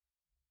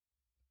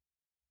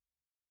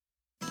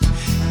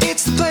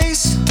It's the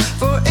place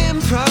for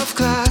improv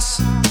class.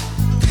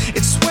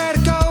 It's where to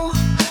go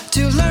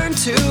to learn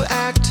to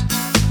act.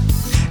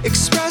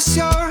 Express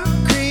your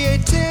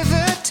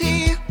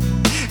creativity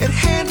at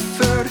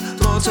Hanford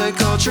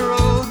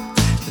Multicultural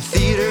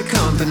Theater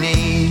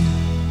Company.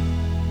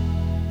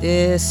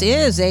 This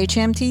is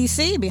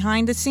HMTC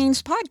Behind the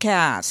Scenes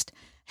Podcast.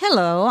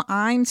 Hello,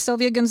 I'm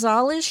Sylvia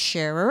Gonzalez,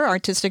 Scherer,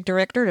 Artistic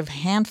Director of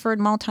Hanford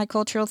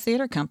Multicultural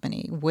Theater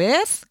Company,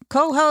 with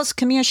co-host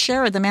Camille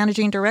Scherer, the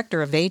Managing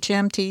Director of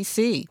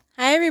HMTC.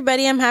 Hi,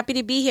 everybody. I'm happy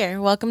to be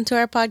here. Welcome to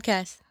our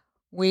podcast.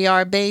 We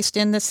are based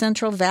in the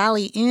Central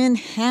Valley in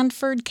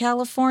Hanford,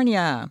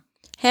 California.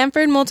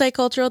 Hanford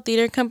Multicultural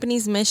Theater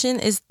Company's mission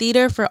is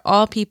theater for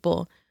all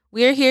people.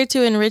 We are here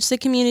to enrich the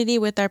community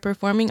with our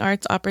performing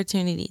arts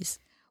opportunities.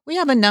 We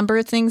have a number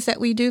of things that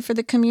we do for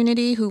the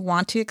community who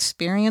want to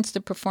experience the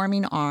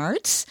performing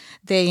arts.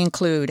 They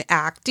include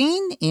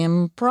acting,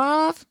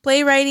 improv,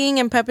 playwriting,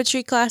 and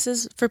puppetry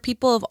classes for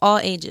people of all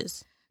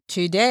ages.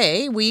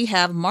 Today, we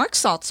have Mark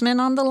Saltzman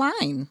on the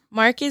line.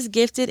 Mark is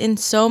gifted in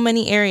so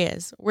many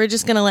areas. We're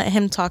just going to let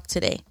him talk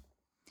today.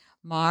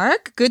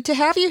 Mark, good to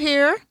have you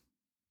here.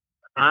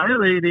 Hi,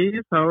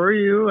 ladies. How are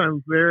you?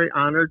 I'm very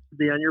honored to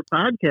be on your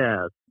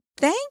podcast.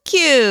 Thank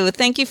you.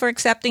 Thank you for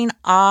accepting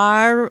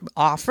our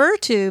offer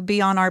to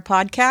be on our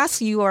podcast.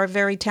 You are a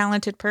very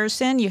talented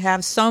person. You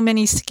have so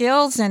many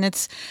skills, and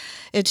it's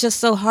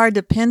just so hard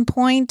to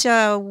pinpoint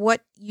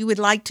what you would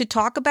like to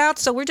talk about.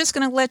 So we're just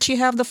going to let you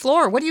have the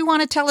floor. What do you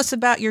want to tell us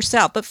about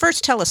yourself? But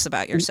first, tell us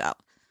about yourself.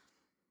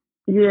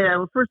 Yeah,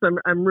 well, first,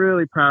 I'm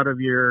really proud of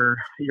your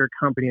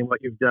company and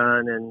what you've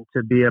done, and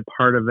to be a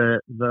part of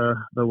it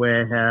the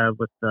way I have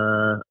with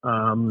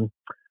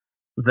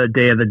the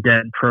Day of the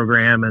Dead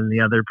program and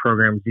the other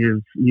programs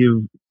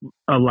you've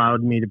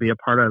allowed me to be a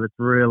part of. It's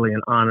really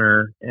an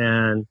honor.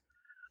 And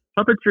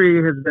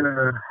puppetry has been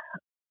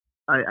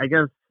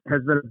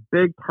has been a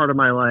big part of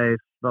my life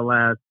the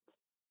last,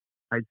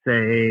 I'd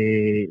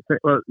say,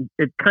 well,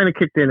 it kind of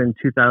kicked in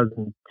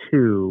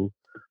 2002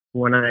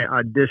 when I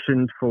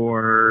auditioned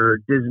for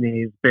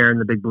Disney's Bear in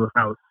the Big Blue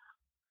House.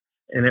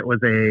 And it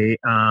was a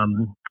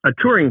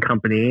touring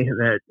company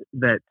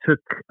that took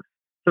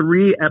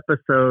 3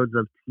 episodes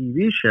of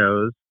TV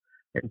shows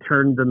and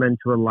turned them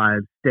into a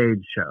live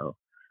stage show.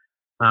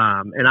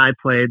 And I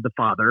played the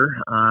father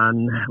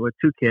with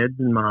 2 kids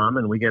and mom,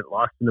 and we get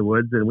lost in the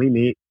woods and we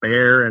meet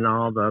Bear and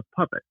all the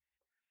puppets.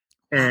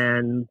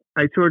 And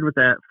I toured with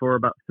that for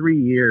about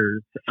 3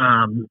 years.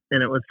 And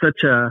it was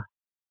such an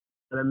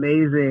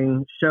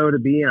amazing show to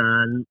be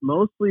on,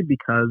 mostly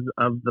because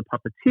of the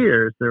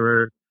puppeteers.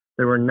 There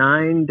were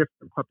 9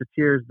 different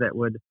puppeteers that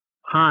would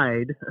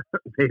hide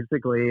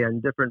basically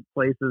in different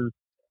places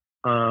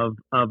of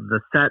the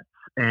sets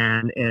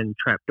and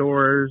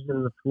trapdoors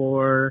in the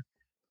floor.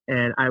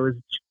 And I was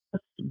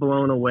just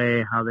blown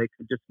away how they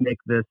could just make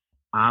this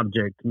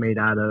object made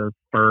out of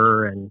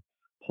fur and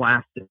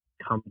plastic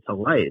come to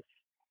life.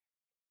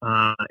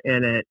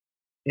 And it,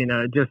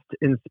 just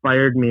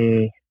inspired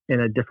me in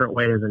a different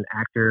way as an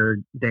actor,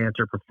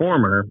 dancer,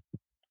 performer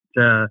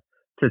to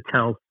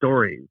tell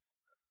stories.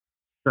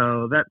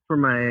 So that's where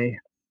my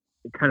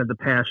kind of the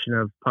passion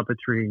of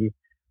puppetry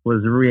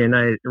was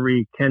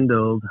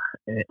rekindled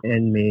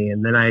in me.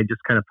 And then I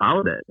just kind of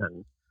followed it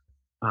and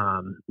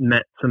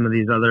met some of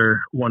these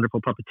other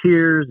wonderful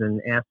puppeteers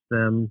and asked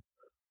them,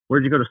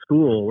 where'd you go to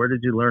school? Where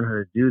did you learn how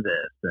to do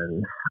this?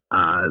 And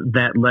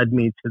that led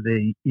me to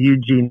the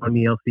Eugene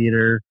O'Neill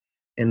Theater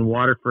in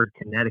Waterford,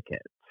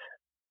 Connecticut.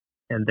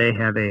 And they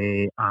have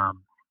a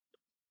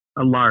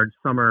large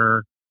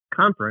summer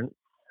conference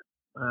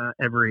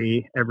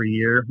every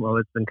year. Well,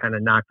 it's been kind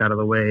of knocked out of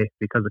the way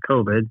because of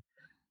COVID.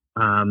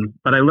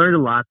 But I learned a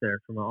lot there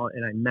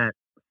and I met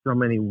so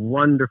many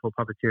wonderful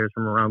puppeteers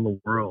from around the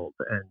world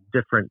and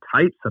different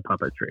types of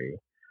puppetry.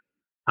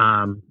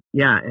 And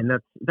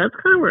that's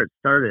kind of where it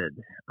started.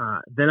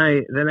 Then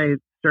I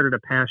started a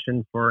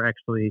passion for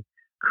actually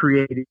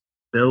creating,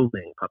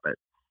 building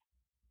puppets.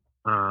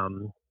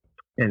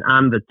 And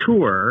on the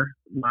tour,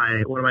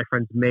 one of my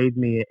friends made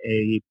me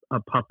a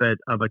puppet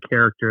of a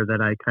character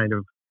that I kind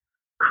of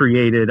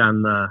created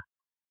on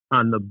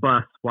the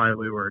bus while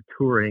we were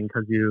touring,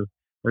 because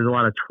there's a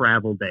lot of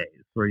travel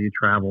days where you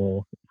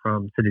travel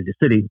from city to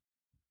city,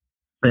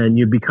 and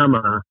you become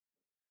a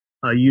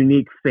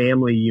unique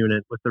family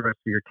unit with the rest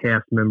of your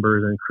cast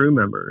members and crew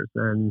members.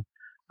 And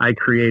I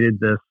created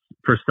this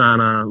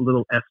persona,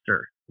 little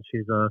Esther.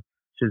 She's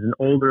an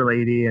older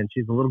lady and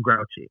she's a little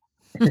grouchy.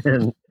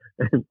 and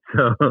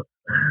so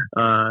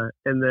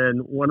and then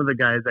one of the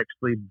guys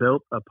actually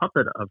built a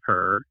puppet of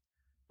her,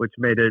 which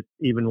made it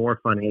even more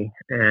funny.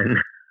 And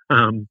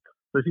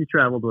so she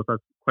traveled with us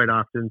quite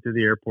often to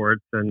the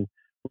airports, and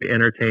we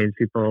entertained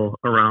people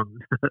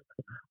around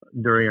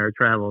during our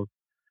travels.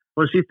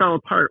 Well, she fell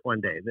apart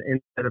one day. The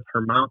inside of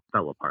her mouth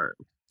fell apart.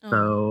 Oh.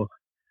 So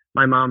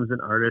my mom's an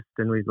artist,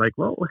 and we was like,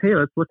 well, hey,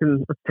 let's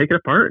take it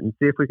apart and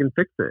see if we can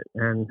fix it.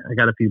 And I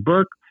got a few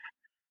books,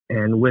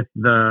 and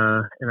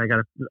I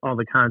got all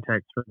the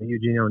contacts from the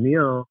Eugene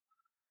O'Neill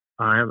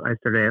I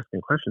started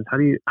asking questions. How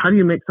do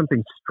you make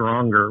something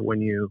stronger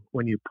when you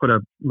put a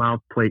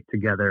mouth plate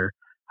together?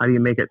 How do you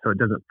make it so it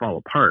doesn't fall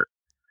apart?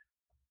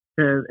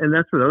 And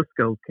that's where those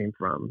skills came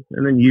from.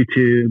 And then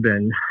YouTube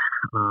and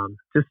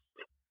just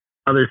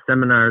other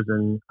seminars,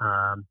 and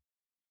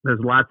there's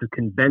lots of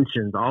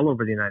conventions all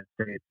over the United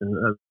States and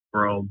the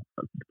world,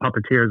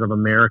 Puppeteers of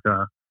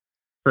America.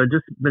 So I've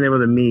just been able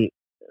to meet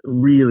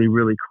really,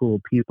 really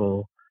cool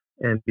people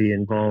and be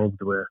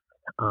involved with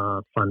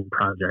fun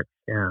projects.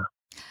 Yeah.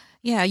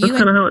 Yeah, That's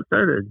kind of how it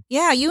started.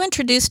 Yeah, you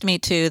introduced me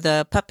to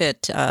the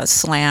puppet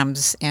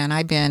slams, and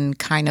I've been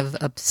kind of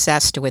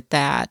obsessed with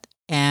that.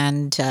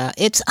 And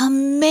it's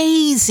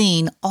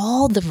amazing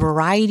all the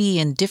variety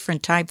and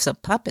different types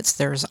of puppets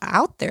there's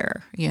out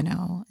there, you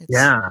know.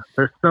 Yeah,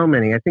 there's so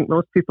many. I think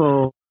most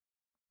people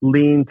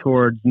lean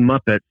towards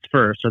Muppets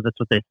first, or that's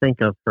what they think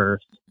of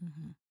first.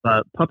 Mm-hmm.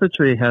 But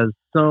puppetry has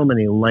so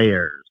many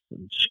layers: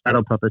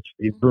 shadow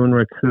puppetry,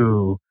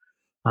 bunraku,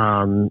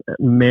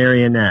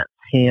 marionettes,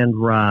 hand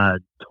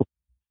rod, toy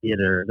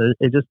theater.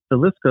 The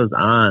list goes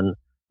on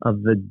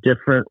of the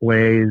different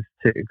ways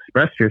to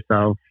express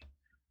yourself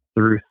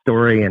through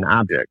story and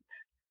object.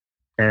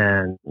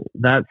 And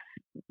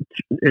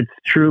it's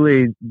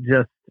truly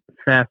just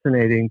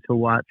fascinating to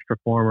watch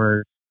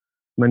performers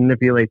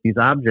manipulate these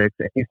objects.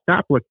 And you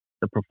stop with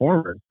the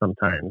performers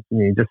sometimes,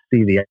 and you just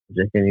see the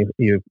object, and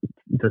you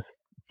just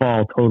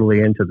fall totally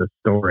into the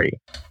story.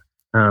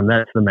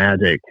 That's the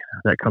magic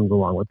that comes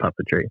along with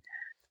puppetry.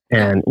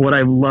 And what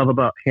I love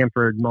about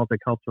Hanford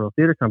Multicultural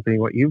Theater Company,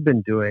 what you've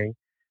been doing,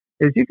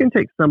 is you can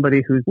take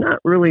somebody who's not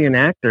really an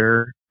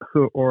actor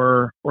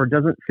or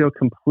doesn't feel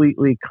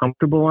completely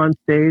comfortable on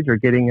stage or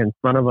getting in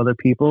front of other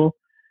people,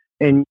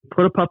 and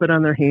put a puppet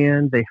on their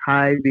hand, they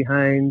hide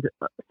behind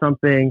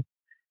something,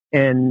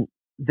 and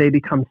they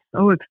become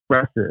so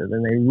expressive,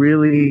 and they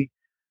really,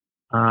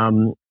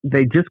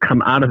 they just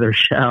come out of their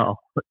shell.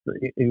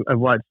 I've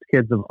watched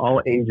kids of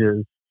all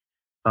ages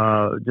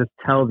just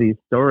tell these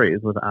stories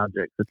with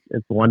objects.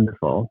 It's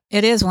wonderful.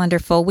 It is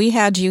wonderful. We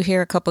had you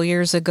here a couple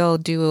years ago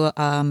do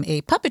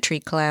a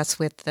puppetry class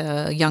with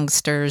the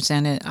youngsters,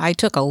 and I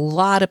took a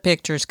lot of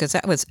pictures because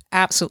that was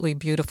absolutely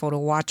beautiful to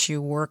watch you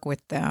work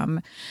with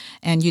them.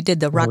 And you did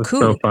the raku. It was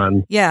so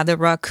fun. Yeah, the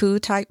raku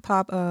type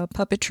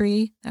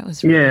puppetry. That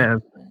was really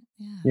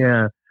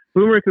yeah.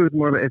 Bunraku is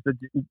more of it's a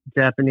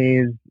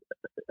Japanese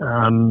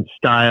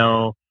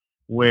style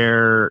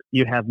where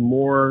you have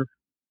more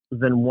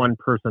than one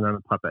person on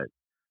a puppet.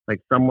 Like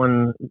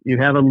you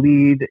have a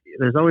lead,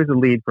 there's always a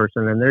lead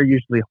person, and they're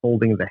usually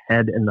holding the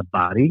head and the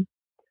body.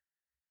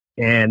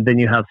 And then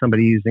you have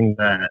somebody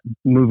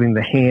moving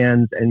the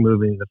hands and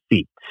moving the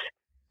feet.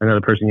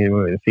 Another person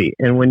moving the feet.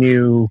 And when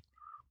you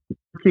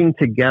working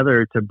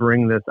together to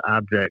bring this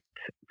object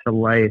to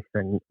life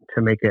and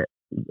to make it,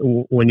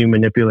 when you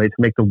manipulate,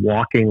 to make the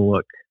walking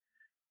look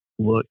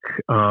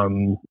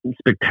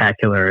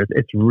spectacular,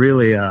 it's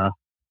really an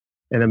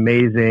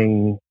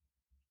amazing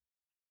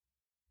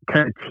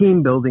kind of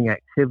team building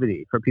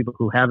activity for people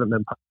who haven't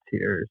been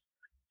puppeteers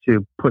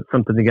to put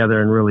something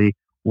together and really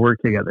work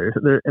together.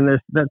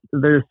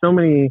 There's so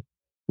many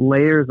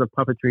layers of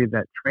puppetry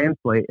that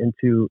translate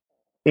into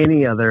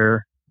any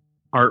other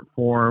art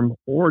form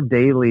or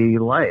daily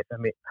life. I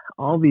mean,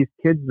 all these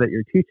kids that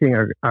you're teaching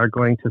are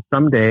going to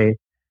someday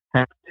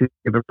have to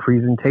give a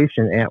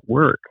presentation at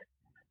work,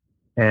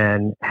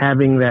 and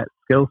having that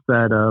skill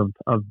set of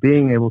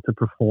being able to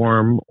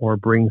perform or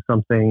bring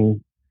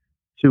something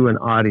to an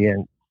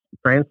audience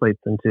translates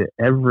into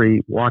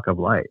every walk of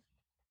life.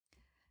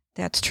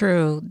 That's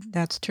true.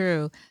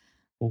 So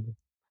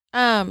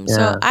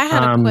I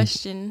had a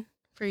question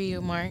for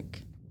you,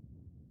 Mark.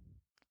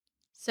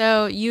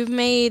 So you've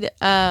made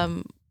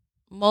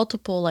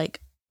multiple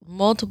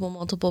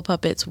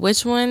puppets.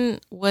 Which one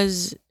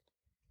was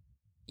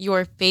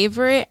your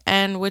favorite,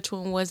 and which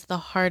one was the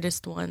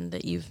hardest one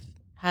that you've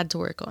had to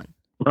work on?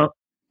 Well,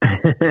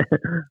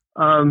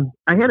 I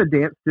had a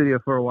dance studio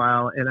for a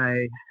while, and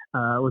I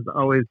was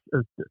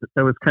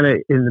kind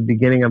of in the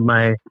beginning of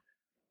my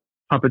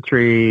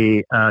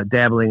puppetry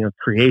dabbling of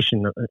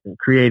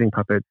creating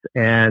puppets,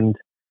 and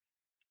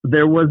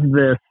there was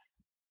this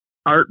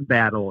art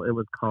battle, it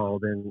was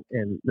called, in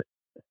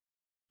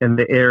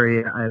the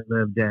area I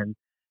lived in,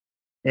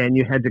 and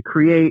you had to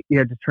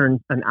turn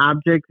an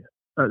object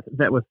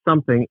that was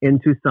something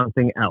into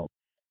something else.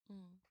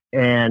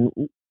 And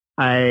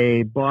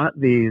I bought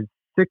these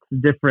 6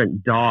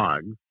 different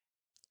dogs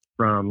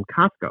from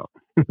Costco.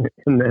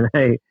 And then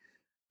I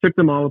took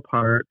them all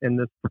apart in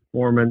this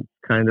performance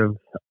kind of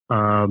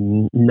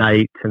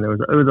night, and it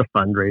was a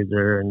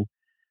fundraiser, and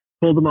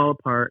pulled them all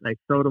apart, and I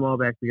sewed them all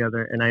back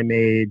together, and I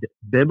made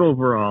bib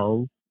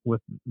overalls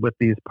with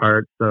these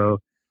parts. So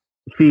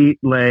feet,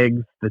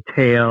 legs, the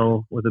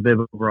tail with the bib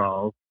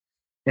overalls,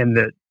 and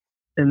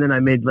then I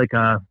made like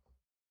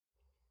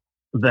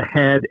the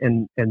head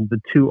and the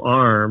 2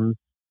 arms,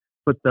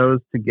 put those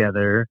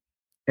together,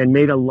 and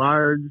made a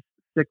large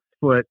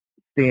 6-foot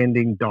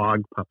standing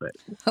dog puppet.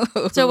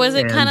 So was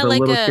it kind of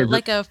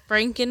like a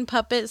Franken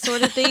puppet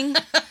sort of thing?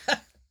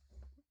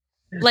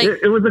 Like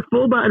it was a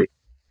full body.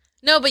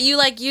 no, but you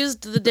like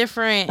used the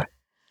different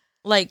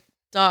like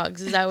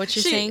dogs. Is that what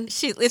you're saying?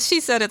 She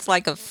said it's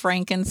like a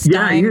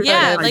Frankenstein.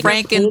 Yeah, like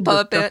like Franken pulled the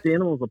puppet. stuffed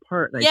animals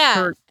apart. And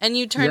Yeah, and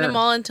you turned them yeah.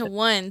 all into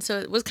one, so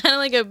it was kind of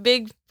like a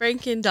big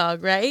Franken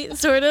dog, right?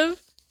 Sort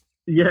of.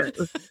 Yeah.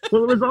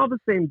 Well, it was all the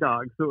same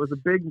dog. So it was a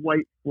big,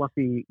 white,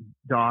 fluffy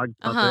dog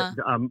puppet,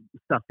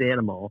 stuffed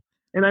animal.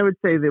 And I would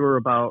say they were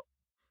about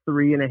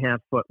 3.5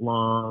 foot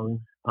long.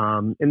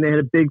 And they had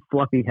a big,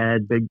 fluffy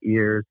head, big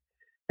ears.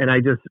 And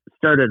I just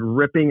started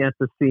ripping at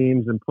the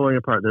seams and pulling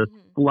apart. There's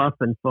fluff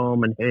and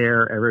foam and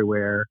hair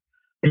everywhere.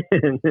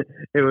 And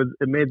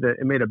it made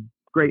a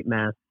great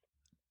mess.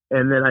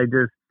 And then I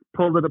just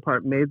pulled it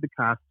apart, made the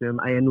costume.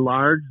 I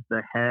enlarged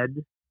the head.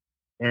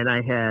 And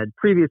I had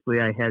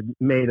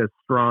made a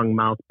strong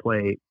mouth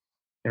plate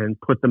and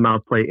put the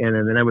mouth plate in,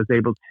 and then I was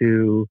able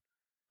to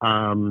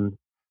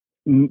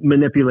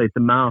manipulate the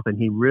mouth. And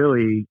he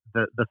really,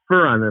 the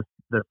fur on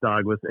this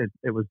dog was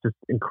just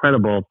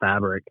incredible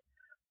fabric,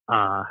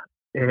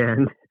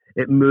 and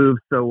it moved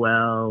so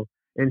well.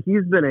 And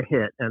he's been a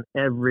hit on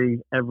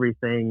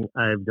everything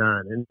I've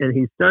done. And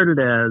he started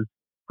as,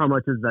 how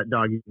much is that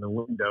dog in the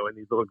window? And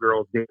these little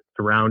girls danced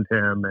around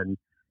him, and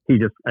he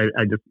just,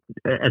 I just,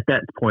 at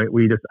that point,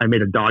 I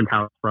made a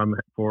doghouse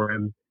for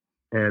him,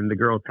 and the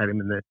girls had him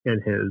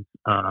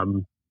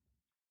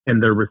in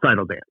their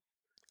recital dance.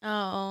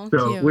 Oh,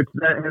 so cute. Which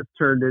that has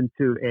turned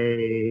into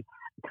a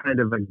kind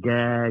of a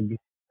gag.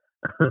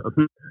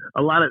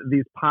 A lot of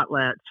these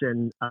potlatch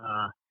and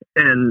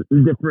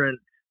different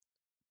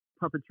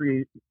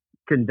puppetry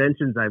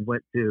conventions I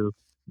went to,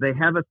 they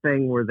have a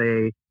thing where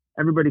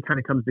everybody kind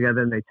of comes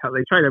together and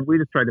we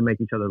just try to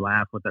make each other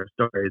laugh with our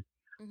stories.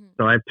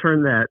 So I've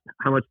turned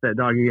how much that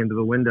doggy into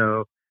the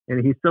window,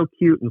 and he's so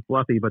cute and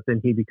fluffy, but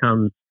then he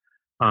becomes,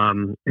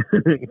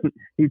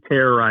 he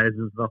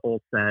terrorizes the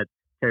whole set,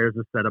 tears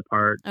the set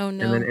apart, Oh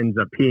no. and then ends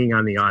up peeing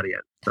on the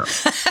audience. So,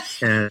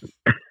 and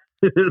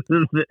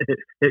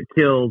it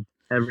kills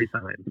every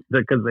time,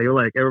 because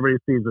everybody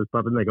sees this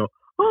puppet and they go,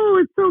 oh,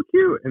 it's so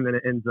cute. And then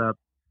it ends up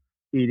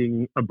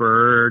eating a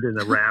bird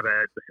and a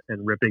rabbit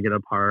and ripping it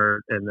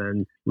apart and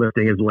then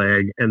lifting his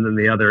leg. And then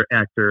the other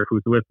actor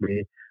who's with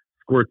me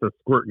squirts a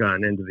squirt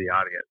gun into the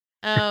audience.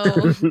 Oh,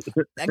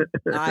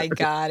 I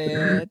got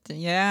it.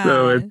 Yeah.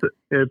 So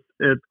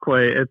it's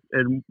quite,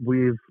 and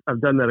I've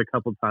done that a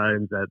couple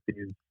times at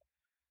these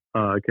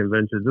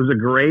conventions. There's a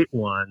great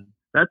one.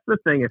 That's the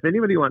thing. If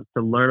anybody wants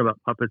to learn about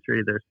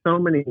puppetry, there's so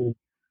many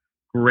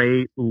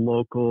great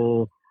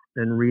local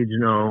and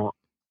regional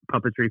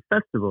puppetry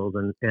festivals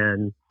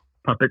and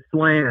puppet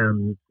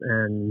slams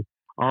and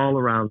all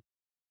around.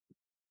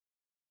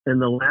 And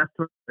the last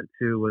one I went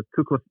to was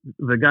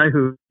the guy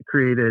who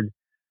created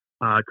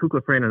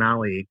Kukla, Fran and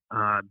Ollie,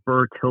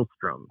 Burr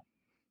Tillstrom.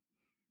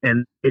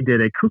 And they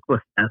did a Kukla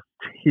Fest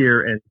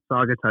here in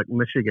Saugatuck,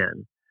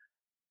 Michigan.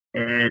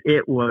 And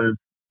it was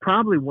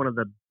probably one of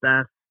the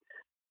best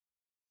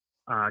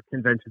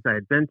conventions I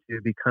had been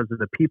to, because of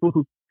the people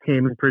who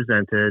came and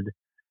presented.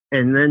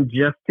 And then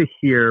just to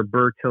hear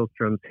Burr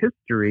Tillstrom's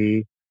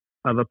history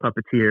of a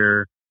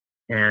puppeteer,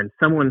 and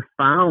someone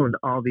found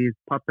all these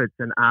puppets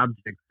and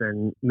objects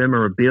and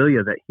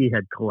memorabilia that he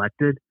had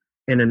collected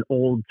in an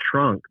old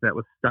trunk that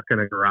was stuck in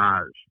a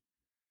garage.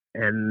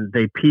 And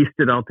they pieced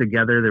it all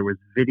together. There was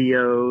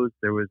videos,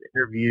 there was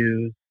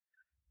interviews,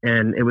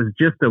 and it was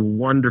just a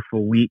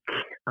wonderful week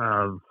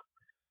of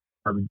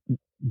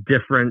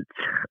different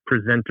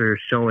presenters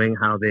showing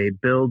how they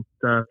build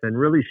stuff and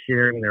really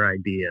sharing their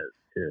ideas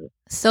too.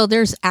 So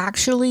there's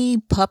actually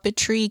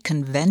puppetry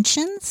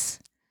conventions?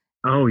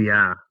 Oh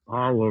yeah,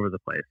 all over the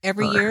place.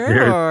 Every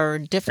year or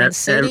different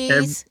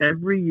cities?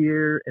 Every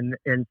year,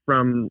 and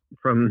from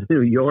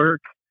New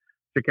York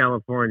to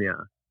California,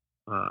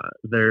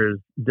 there's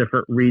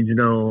different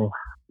regional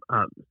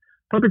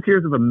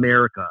Puppeteers of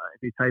America.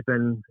 If you type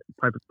in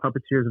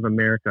Puppeteers of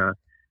America,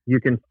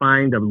 you can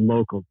find a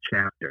local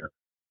chapter,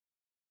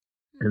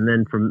 and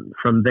then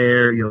from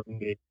there you'll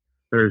meet.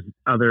 There's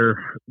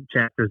other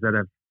chapters that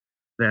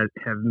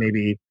have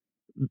maybe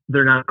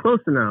they're not close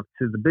enough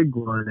to the big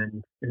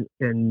one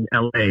in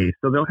LA,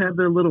 so they'll have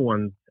their little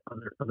ones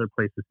other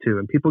places too.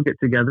 And people get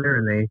together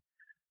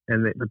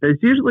but there's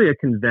usually a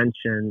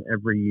convention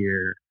every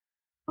year,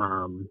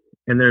 and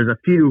there's a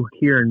few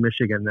here in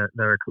Michigan that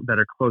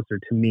are closer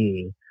to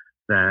me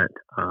that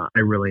I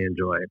really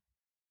enjoy.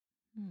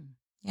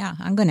 Yeah,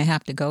 I'm going to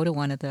have to go to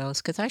one of those,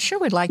 because I sure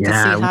would like to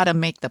see how to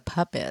make the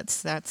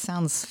puppets. That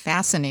sounds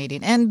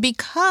fascinating. And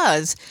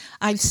because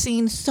I've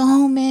seen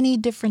so many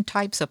different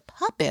types of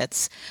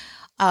puppets,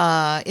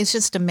 it's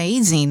just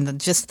amazing,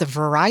 just the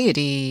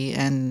variety.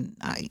 And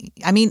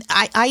I mean,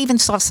 I even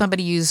saw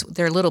somebody use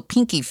their little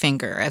pinky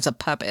finger as a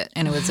puppet,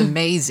 and it was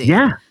amazing.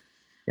 Yeah.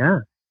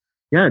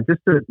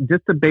 Just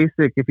a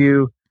basic. If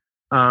you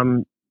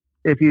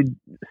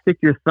stick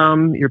your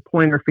thumb, your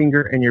pointer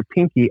finger, and your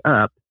pinky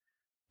up,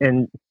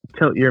 and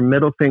tilt your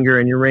middle finger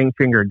and your ring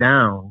finger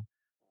down,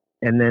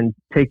 and then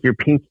take your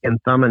pinky and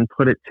thumb and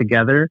put it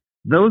together.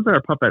 Those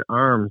are puppet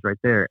arms right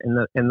there. And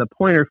the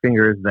pointer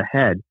finger is the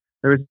head.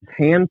 there was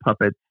hand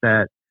puppets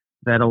that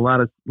a lot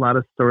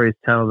of stories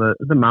tell.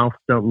 The mouths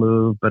don't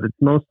move, but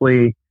it's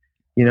mostly,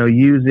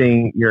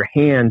 using your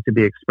hand to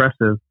be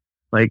expressive,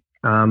 like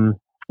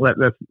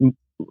that's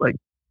like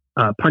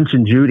Punch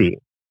and Judy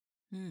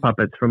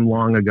puppets from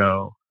long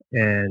ago,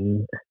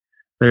 and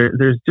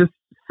there's just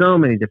so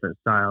many different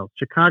styles.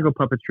 Chicago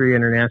Puppetry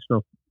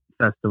International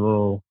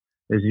Festival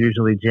is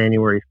usually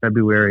January,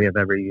 February of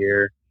every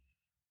year,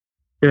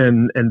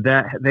 and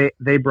that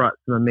they brought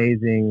some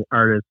amazing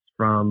artists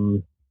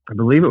from, I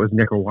believe it was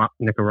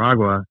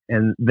Nicaragua,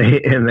 and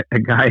a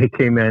guy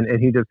came in and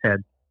he just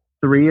had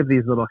 3 of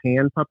these little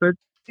hand puppets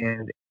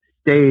and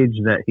stage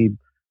that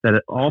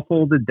it all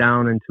folded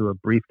down into a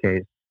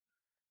briefcase.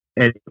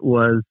 I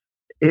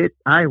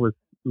was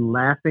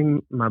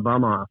laughing my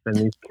bum off, and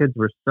these kids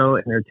were so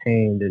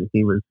entertained, and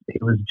he was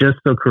just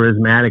so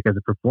charismatic as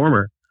a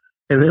performer.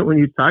 And then when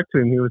you talk to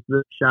him, he was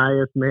the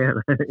shyest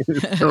man. He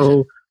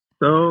was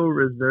so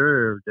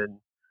reserved, and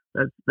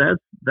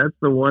that's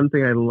the one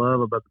thing I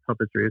love about the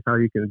puppetry is how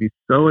you can be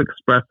so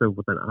expressive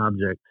with an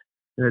object,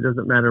 and it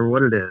doesn't matter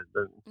what it is.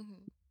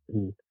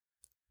 And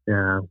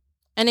yeah,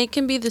 and it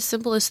can be the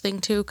simplest thing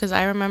too, because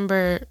I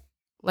remember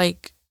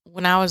like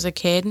when I was a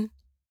kid,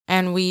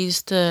 and we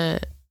used to,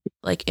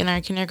 like in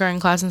our kindergarten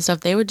class and stuff,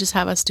 they would just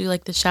have us do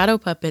like the shadow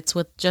puppets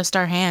with just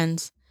our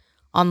hands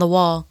on the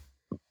wall,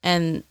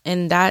 and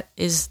that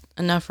is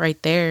enough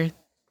right there.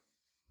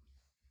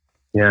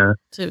 Yeah.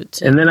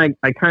 And then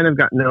I kind of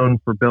got known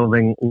for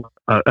building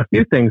a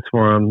few things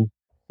for them,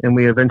 and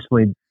we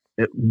eventually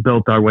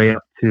built our way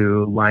up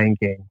to Lion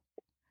King,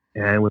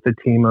 and with a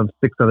team of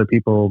 6 other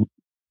people,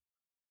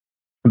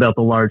 built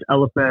a large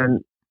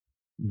elephant,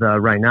 the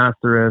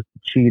rhinoceros,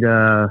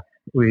 cheetah.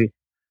 We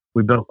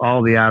built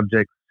all the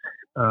objects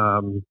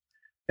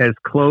as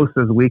close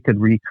as we could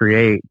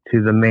recreate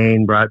to the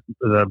main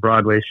the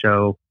Broadway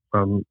show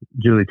from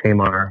Julie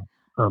Taymor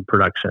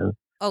production.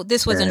 Oh,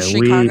 this was in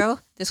Chicago?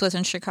 This was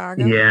in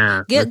Chicago?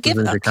 Yeah.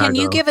 Can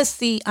you give us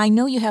I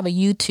know you have a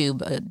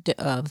YouTube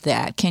of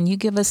that. Can you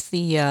give us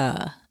the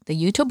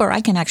YouTube, or I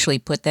can actually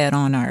put that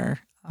on our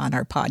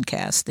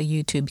podcast,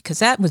 the YouTube, because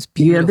that was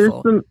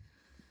beautiful.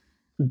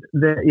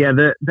 Yeah,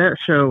 that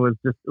show was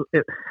just,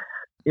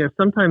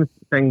 sometimes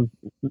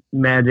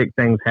magic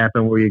things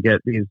happen where you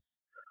get these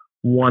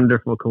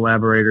wonderful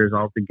collaborators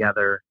all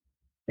together,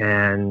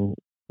 and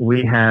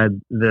we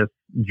had this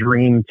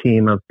dream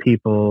team of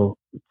people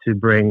to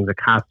bring the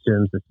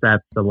costumes, the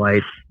sets, the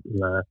lights,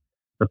 the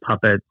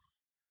puppets,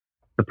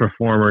 the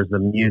performers, the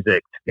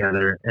music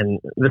together. And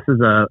this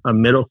is a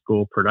middle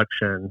school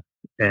production,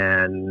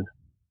 and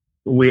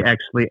we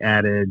actually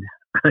added,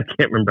 I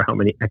can't remember how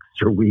many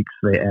extra weeks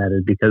they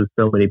added because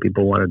so many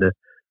people wanted to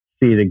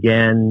see it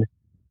again,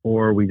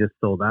 or we just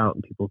sold out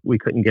and we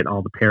couldn't get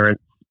all the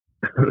parents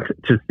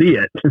to see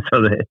it.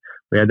 So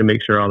we had to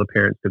make sure all the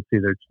parents could see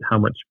how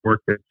much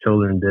work their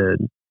children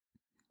did.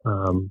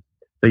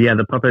 So yeah,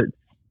 the puppets,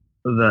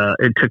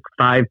 it took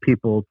 5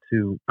 people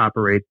to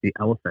operate the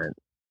elephant,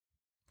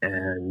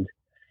 and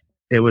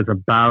it was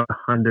about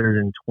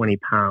 120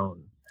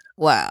 pounds.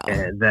 Wow.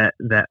 And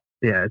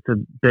yeah, it's a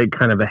big,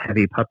 kind of a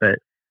heavy puppet.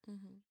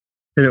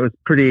 And it was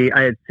pretty,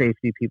 I had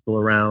safety people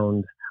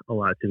around a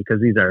lot too, because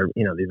these are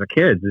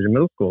kids, these are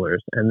middle schoolers,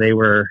 and they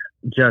were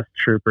just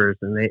troopers,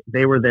 and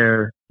they were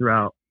there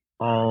throughout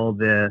all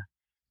the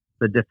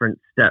different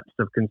steps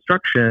of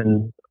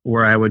construction,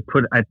 where I would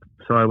put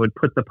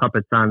the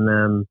puppets on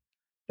them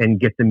and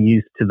get them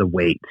used to the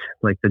weight.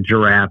 Like the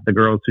giraffe, the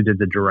girls who did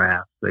the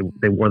giraffe,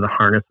 they wore the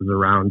harnesses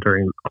around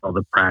during all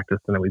the practice,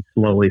 and then we'd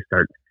slowly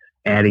start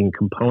adding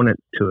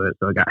components to it,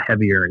 so it got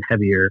heavier and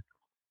heavier,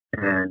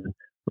 and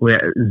we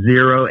had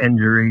 0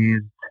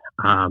 injuries,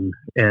 and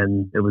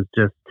it was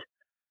just,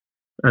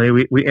 I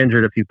mean, we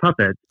injured a few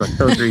puppets, but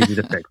those are easy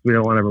to fix. We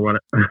don't want to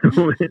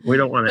we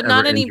don't want to, but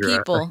not any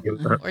people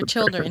or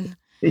children.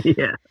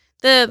 Yeah.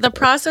 The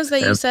process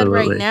that you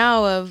Absolutely. said right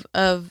now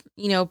of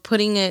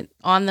putting it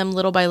on them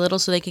little by little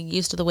so they could get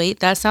used to the weight,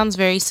 that sounds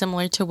very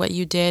similar to what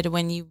you did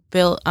when you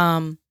built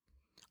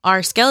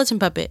our skeleton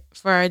puppet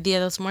for our Dia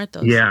de los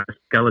Muertos. Yeah,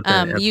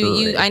 skeleton.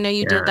 You I know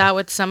you did that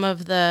with some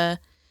of the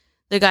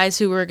guys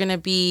who were going to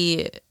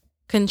be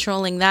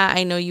controlling that.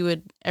 I know you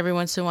would, every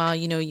once in a while,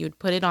 you would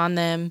put it on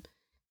them,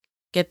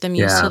 get them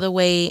used to the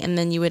weight, and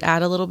then you would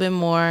add a little bit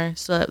more.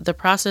 So the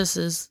process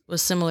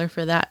was similar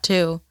for that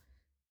too.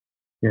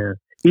 Yeah.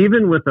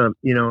 Even with a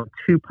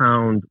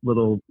 2-pound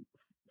little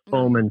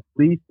foam and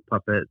fleece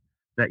puppet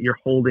that you're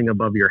holding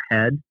above your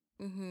head,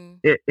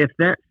 if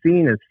that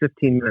scene is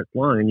 15 minutes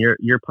long and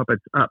your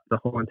puppet's up the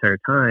whole entire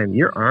time,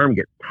 your arm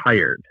gets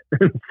tired.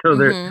 So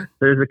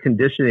there's a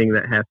conditioning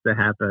that has to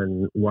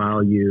happen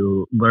while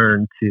you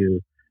learn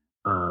to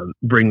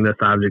bring this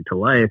object to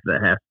life,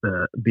 that has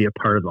to be a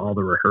part of all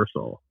the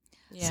rehearsal.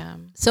 Yeah.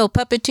 So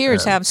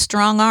puppeteers have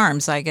strong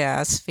arms, I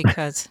guess,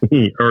 because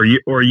or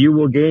you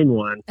will gain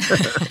one.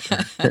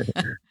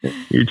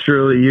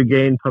 You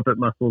gain puppet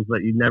muscles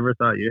that you never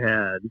thought you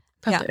had.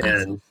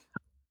 Yeah.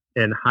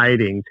 And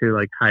hiding too,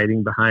 like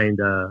hiding behind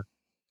a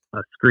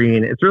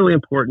screen. It's really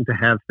important to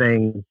have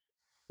things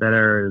that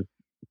are as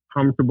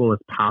comfortable as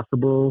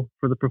possible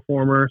for the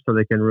performer, so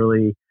they can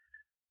really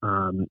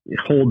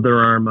hold their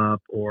arm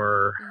up,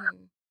 or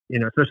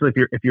especially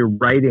if you're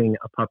writing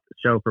a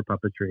show for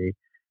puppetry,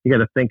 you got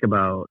to think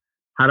about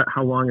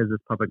how long is this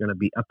puppet going to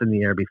be up in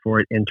the air before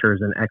it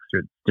enters and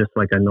exits, just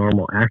like a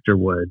normal actor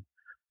would,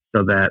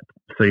 so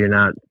you're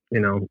not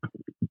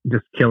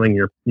just killing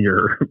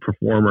your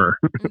performer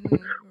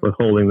with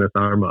holding this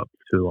arm up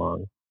too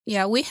long.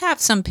 Yeah, we have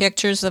some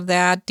pictures of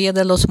that Dia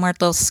de los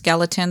Muertos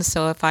skeleton.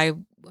 So if I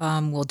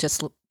will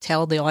just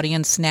tell the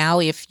audience now,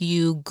 if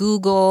you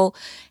Google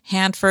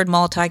Hanford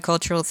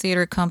Multicultural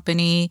Theater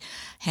Company,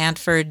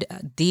 Hanford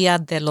Dia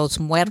de los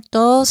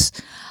Muertos,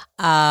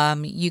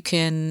 you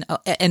can,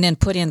 and then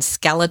put in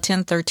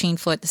skeleton,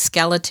 13-foot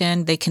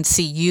skeleton. They can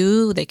see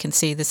you. They can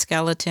see the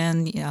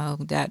skeleton,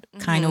 that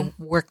kind of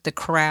work the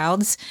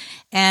crowds.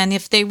 And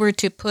if they were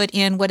to put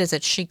in,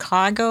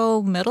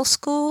 Chicago Middle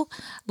School,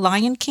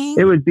 Lion King?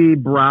 It would be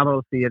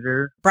Bravo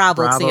Theater.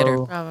 Bravo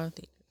Theater.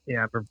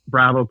 Yeah, for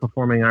Bravo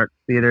Performing Arts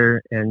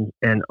Theater in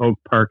Oak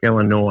Park,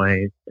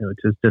 Illinois, which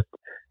is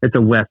it's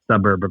a west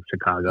suburb of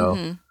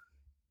Chicago.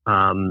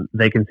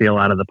 They can see a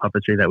lot of the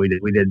puppetry that we did.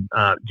 We did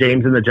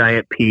James and the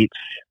Giant Peach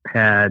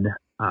had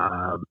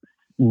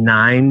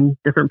 9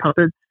 different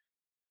puppets,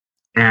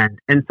 and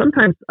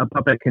sometimes a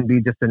puppet can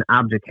be just an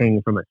object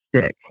hanging from a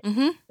stick,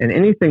 and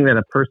anything that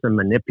a person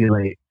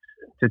manipulates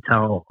to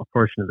tell a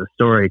portion of the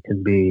story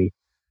can be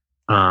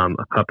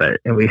a puppet.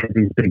 And we had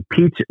these big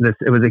peaches.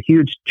 It was a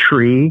huge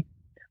tree,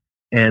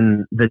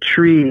 and the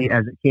tree,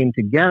 as it came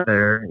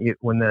together,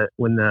 when it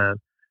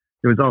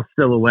was all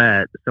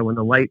silhouette. So when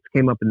the lights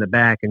came up in the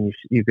back, and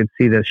you could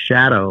see the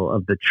shadow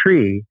of the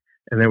tree,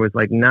 and there was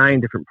like 9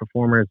 different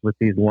performers with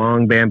these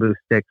long bamboo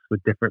sticks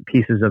with different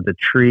pieces of the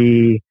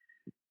tree,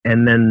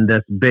 and then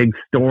this big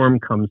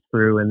storm comes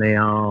through, and they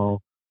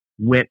all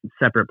went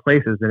separate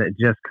places, and it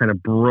just kind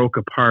of broke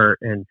apart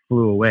and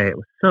flew away. It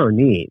was so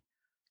neat.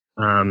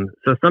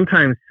 So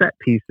sometimes set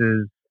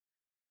pieces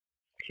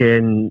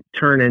can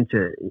turn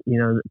into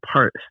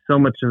so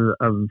much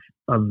of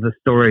the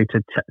story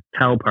to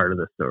tell part of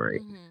the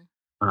story.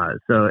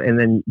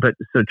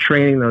 So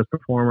training those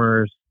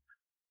performers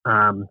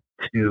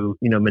to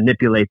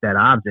manipulate that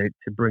object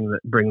to bring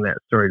that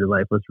story to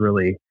life was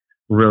really,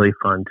 really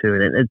fun too.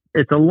 And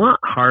it's a lot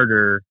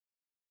harder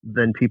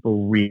than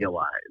people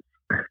realize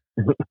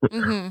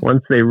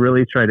once they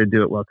really try to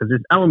do it well, because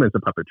there's elements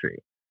of puppetry.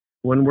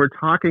 When we're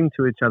talking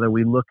to each other,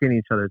 we look in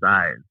each other's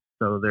eyes.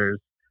 So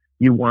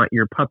you want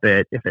your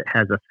puppet, if it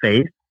has a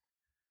face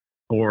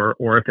or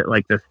if it,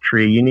 like this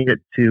tree, you need it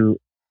to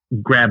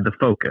grab the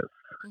focus.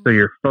 So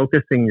you're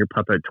focusing your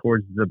puppet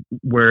towards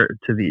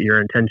your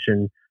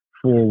intention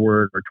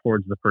forward or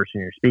towards the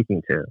person you're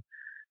speaking to.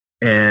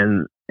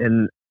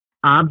 And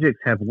objects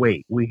have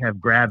weight. We have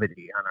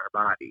gravity on our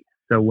body.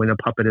 So when a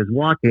puppet is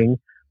walking,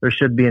 there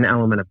should be an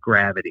element of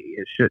gravity.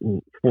 It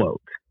shouldn't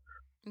float.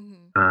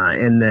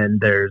 And then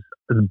there's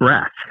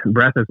breath.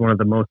 Breath is one of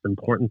the most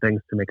important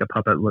things to make a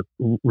puppet look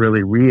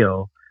really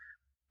real.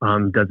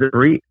 Does it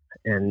breathe?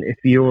 And if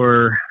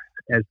you're,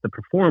 as the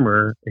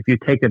performer, if you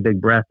take a big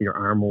breath, your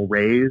arm will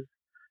raise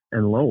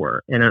and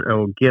lower, and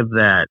it'll give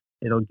that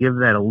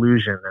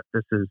illusion that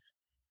this is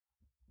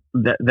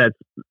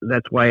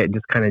that's why it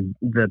just kind of,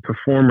 the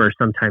performer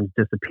sometimes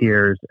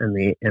disappears and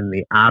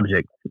the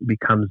object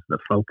becomes the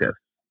focus,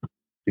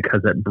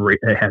 because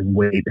it has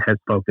weight, it has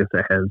focus,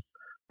 it has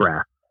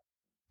breath.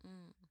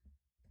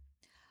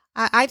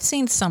 I've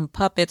seen some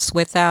puppets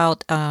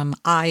without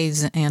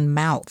eyes and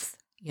mouth.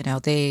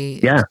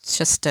 It's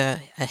just a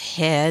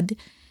head.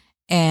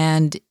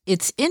 And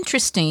it's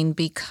interesting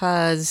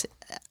because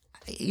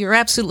you're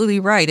absolutely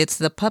right. It's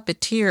the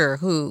puppeteer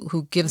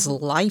who gives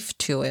life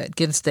to it,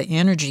 gives the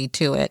energy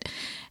to it.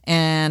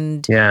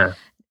 And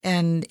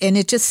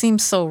it just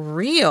seems so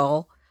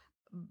real,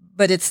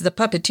 but it's the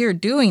puppeteer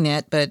doing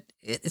it, but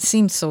it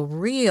seems so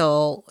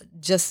real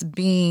just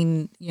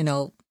being,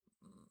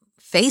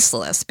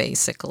 faceless,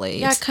 basically.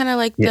 Yeah, kind of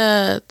like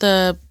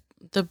the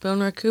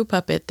Bunraku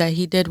puppet that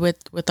he did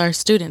with our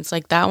students.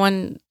 Like that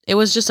one, it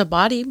was just a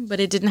body, but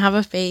it didn't have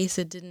a face.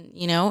 It didn't,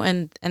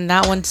 and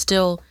that one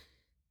still,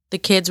 the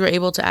kids were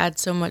able to add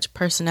so much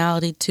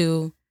personality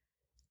to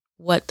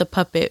what the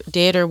puppet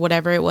did or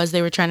whatever it was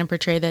they were trying to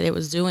portray that it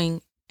was doing,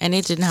 and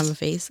it didn't have a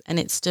face, and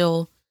it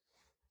still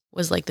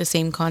was like the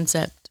same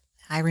concept.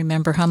 I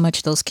remember how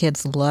much those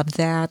kids loved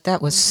that.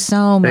 That was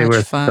so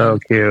much fun. They were so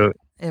cute.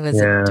 It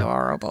was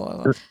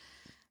adorable.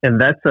 And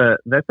that's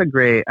a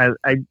great.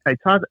 I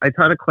taught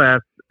a class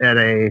at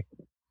a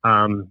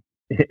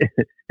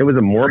it was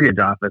a mortgage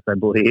office, I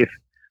believe,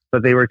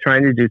 but they were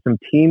trying to do some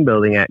team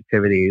building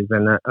activities,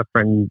 and a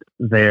friend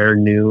there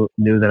knew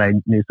that I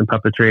knew some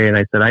puppetry, and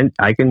I said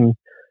I can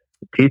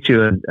teach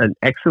you an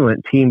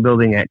excellent team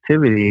building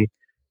activity.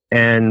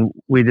 And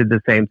we did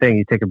the same thing.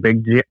 You take a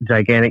big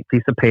gigantic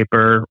piece of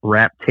paper,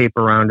 wrap tape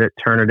around it,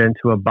 turn it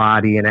into a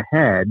body and a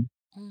head,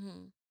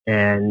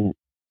 and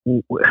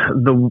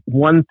the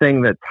one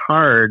thing that's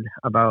hard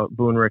about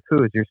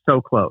Bunraku is you're so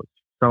close,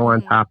 so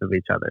on top of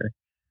each other,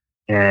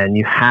 and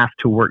you have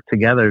to work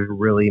together to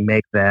really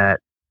make that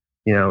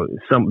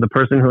the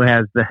person who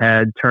has the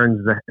head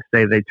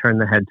say they turn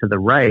the head to the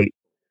right,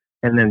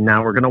 and then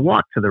now we're going to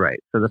walk to the right.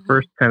 So the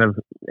first kind of,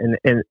 and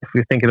if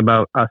you're thinking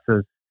about us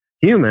as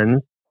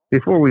humans,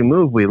 before we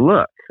move, we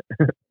look.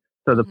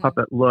 So the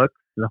puppet looks,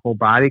 the whole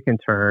body can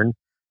turn,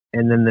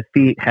 and then the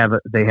feet have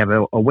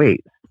a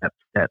weight, step,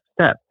 step,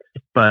 step.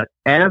 But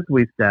as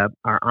we step,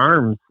 our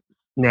arms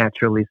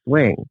naturally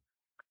swing.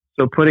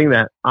 So putting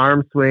that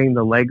arm swing,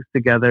 the legs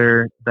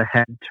together, the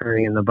head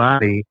turning in the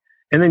body,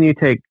 and then you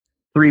take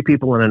 3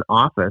 people in an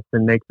office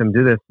and make them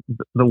do this.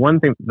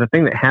 The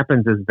thing that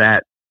happens is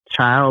that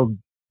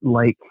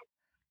childlike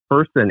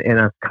person in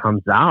us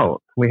comes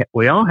out.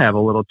 We all have a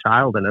little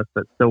child in us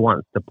that still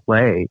wants to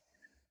play,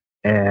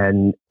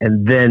 and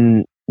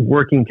then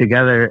working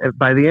together.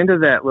 By the end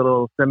of that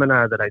little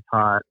seminar that I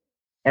taught,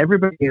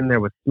 everybody in there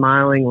was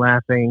smiling,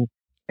 laughing,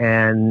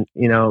 and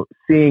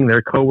seeing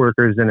their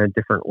coworkers in a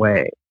different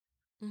way.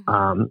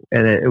 And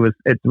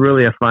it's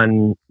really a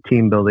fun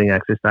team building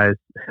exercise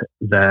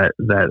that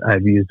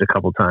I've used a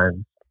couple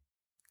times.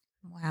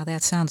 Wow,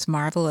 that sounds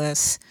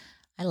marvelous.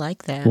 I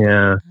like that.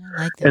 Yeah.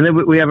 I like that. And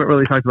then we haven't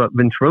really talked about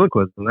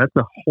ventriloquism. That's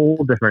a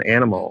whole different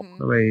animal.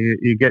 I mean,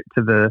 you get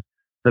to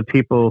the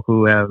people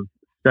who have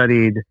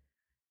studied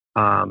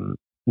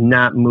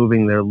not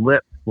moving their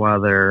lips while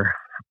they're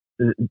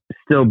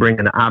still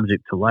bringing an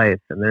object to life.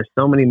 And there's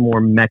so many more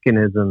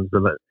mechanisms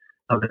of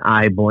an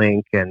eye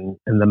blink and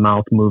the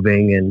mouth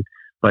moving,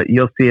 but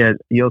you'll see a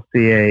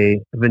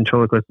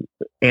ventriloquist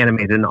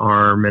animate an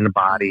arm and a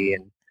body,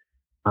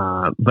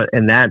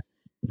 and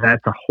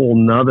that's a whole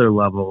nother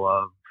level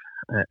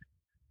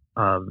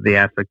of the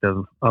aspect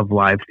of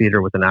live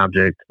theater with an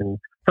object. And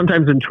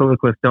sometimes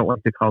ventriloquists don't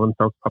like to call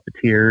themselves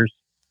puppeteers.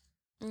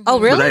 Oh,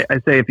 really? But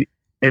I say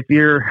if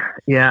you're,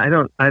 I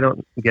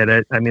don't get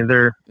it. I mean,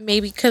 they're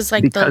maybe because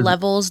the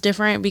level's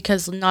different,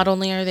 because not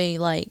only are they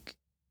like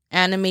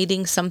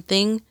animating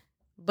something,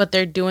 but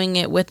they're doing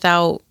it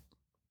without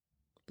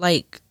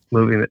like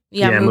moving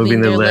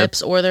their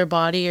lips or their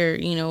body,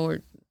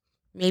 or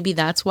maybe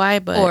that's why.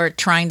 But or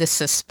trying to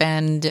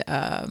suspend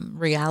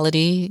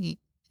reality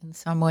in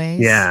some ways.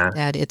 Yeah,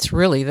 that it's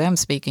really them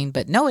speaking,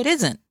 but no, it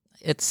isn't.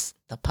 It's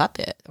the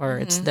puppet, or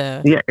it's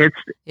the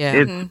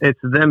it's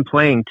them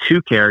playing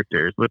 2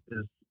 characters, which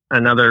is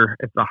another.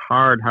 It's a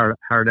hard.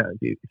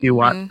 If you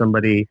watch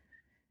somebody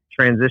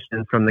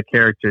transition from the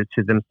character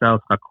to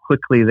themselves, how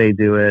quickly they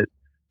do it.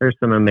 There's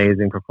some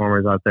amazing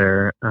performers out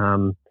there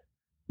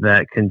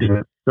that can do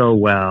it so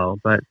well.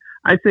 But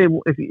I say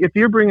if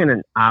you're bringing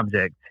an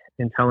object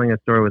and telling a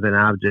story with an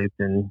object,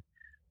 and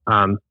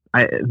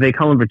they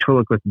call them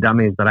ventriloquist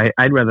dummies, but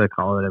I'd rather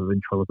call it a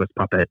ventriloquist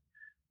puppet.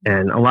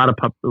 And a lot of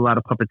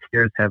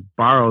puppeteers have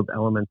borrowed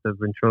elements of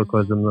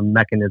ventriloquism, the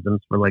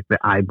mechanisms for like the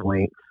eye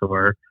blinks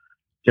or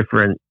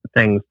different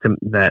things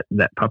that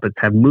puppets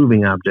have,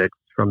 moving objects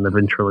from the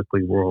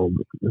ventriloquist world.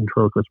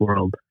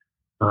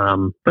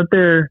 But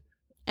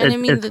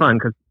it's fun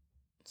because.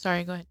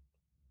 Sorry, go ahead.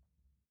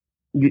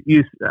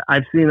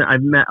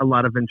 I've met a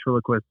lot of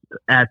ventriloquists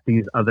at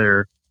these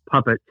other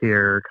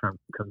puppeteer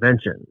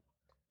conventions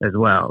as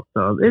well.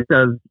 So it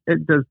does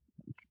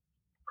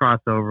cross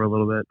over a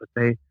little bit, but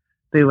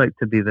they like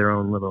to be their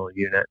own little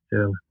unit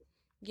too.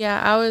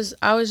 Yeah, I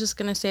was just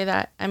gonna say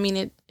that. I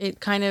mean, it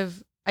kind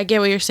of, I get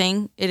what you're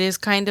saying. It is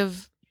kind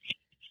of,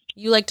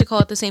 you like to call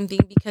it the same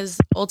thing, because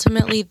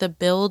ultimately the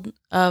build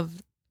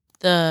of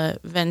the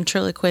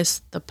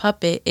ventriloquist, the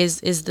puppet, is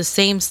the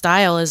same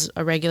style as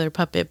a regular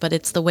puppet, but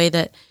it's the way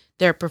that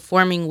they're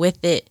performing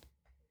with it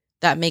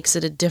that makes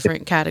it a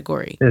different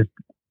category.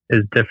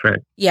 Is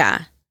different.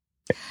 Yeah.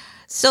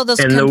 So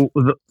those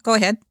go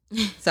ahead.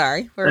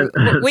 Sorry, we're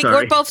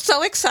both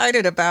so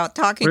excited about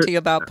talking to you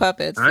about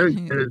puppets.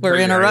 We're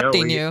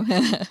interrupting you.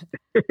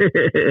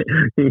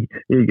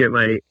 You get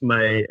my.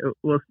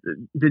 Well,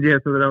 did you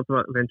have something else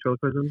about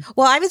ventriloquism?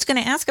 Well, I was going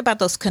to ask about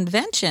those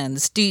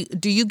conventions. Do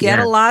you get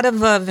a lot of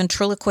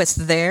ventriloquists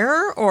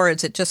there, or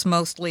is it just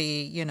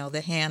mostly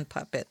the hand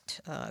puppet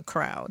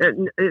crowd?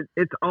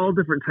 It's all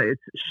different types.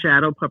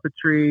 Shadow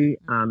puppetry,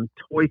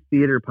 toy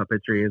theater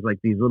puppetry is like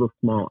these little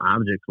small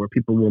objects where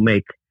people will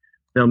make.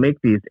 They'll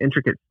make these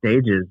intricate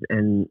stages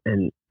and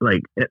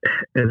like and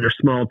they're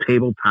small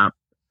tabletop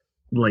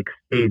like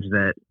stage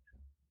that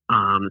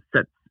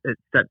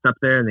sets up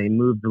there, and they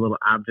move the little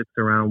objects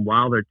around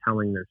while they're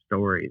telling their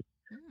stories.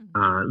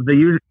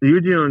 The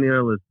Eugene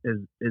O'Neill is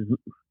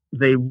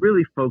they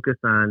really focus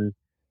on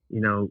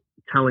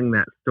telling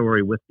that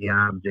story with the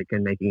object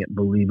and making it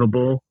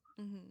believable.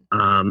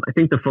 I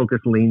think the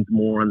focus leans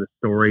more on the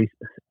story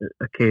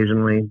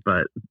occasionally,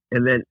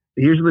 and then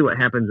usually what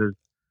happens is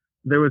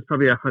there was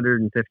probably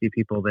 150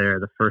 people there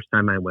the first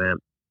time I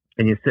went,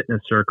 and you sit in a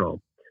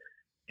circle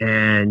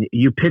and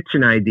you pitch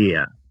an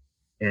idea.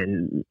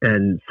 And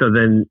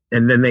then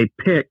they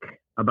pick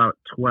about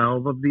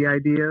 12 of the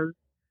ideas.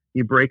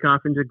 You break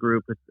off into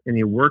groups and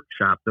you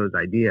workshop those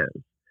ideas.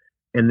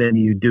 And then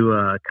you do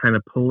a kind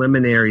of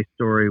preliminary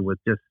story with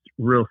just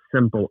real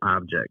simple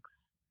objects.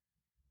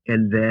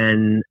 And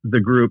then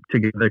the group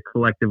together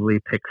collectively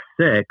picks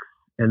 6,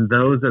 And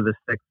those are the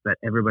 6 that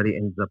everybody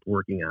ends up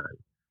working on.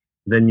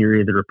 Then you're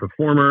either a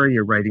performer,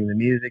 you're writing the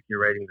music, you're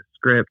writing the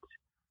script,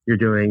 you're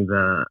doing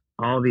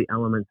all the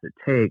elements it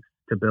takes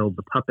to build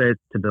the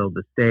puppets, to build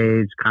the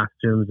stage,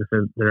 costumes if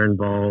they're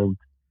involved.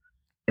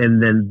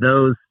 And then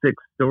those 6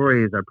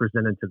 stories are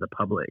presented to the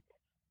public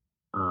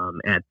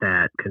at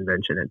that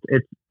convention.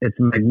 It's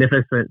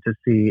magnificent to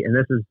see, and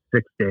this is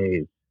 6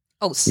 days.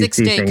 Oh,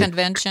 6-day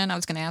convention. I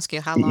was going to ask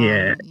you how long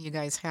you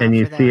guys have and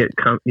you for see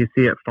that. you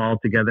see it fall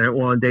together.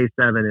 Well, on day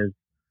 7 is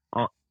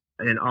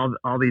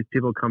all these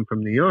people come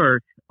from New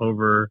York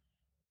over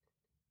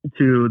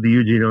to the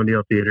Eugene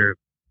O'Neill Theater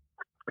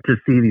to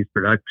see these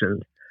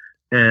productions.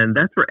 And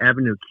that's where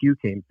Avenue Q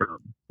came from,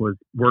 was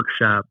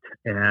workshopped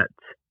at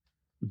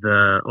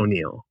the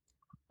O'Neill.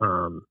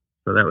 So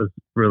that was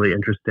really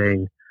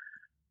interesting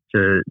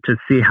to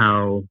see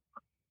how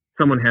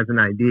someone has an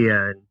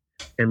idea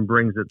and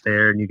brings it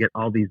there, and you get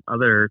all these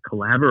other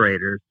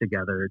collaborators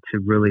together to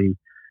really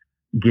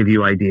give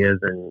you ideas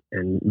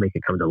and make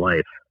it come to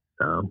life.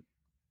 So,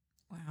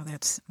 wow,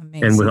 that's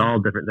amazing. And with all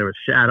different, there was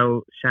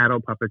shadow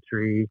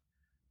puppetry,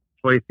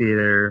 toy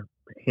theater,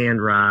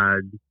 hand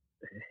rod,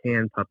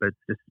 hand puppets,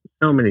 just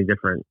so many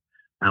different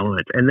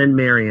elements. And then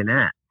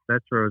marionettes.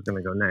 That's where I was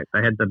going to go next.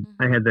 I had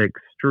the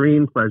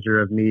extreme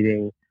pleasure of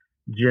meeting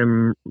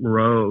Jim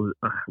Rose,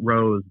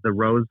 the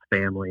Rose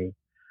family,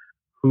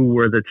 who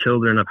were the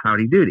children of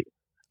Howdy Doody,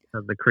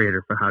 of the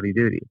creator for Howdy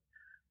Doody.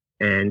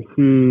 And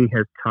he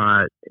has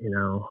taught,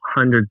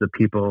 hundreds of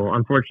people.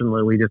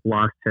 Unfortunately, we just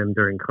lost him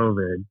during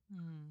COVID.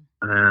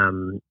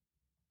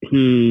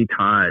 He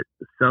taught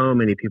so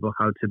many people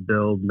how to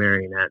build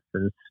marionettes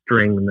and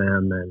string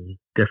them, and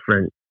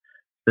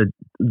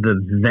the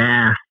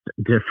vast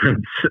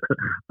difference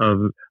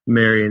of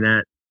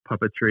marionette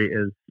puppetry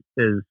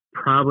is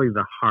probably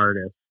the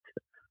hardest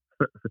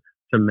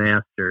to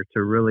master,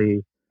 to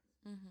really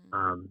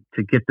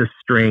to get the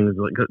strings,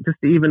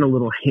 just even a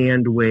little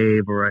hand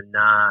wave or a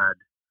nod.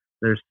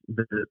 There's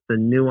the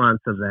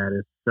nuance of that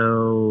is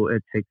so,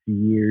 it takes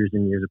years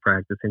and years of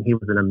practice, and he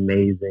was an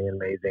amazing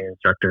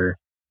instructor.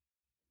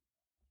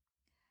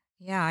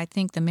 Yeah, I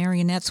think the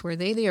marionettes, were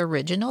they the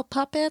original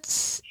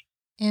puppets?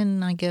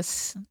 And I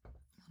guess,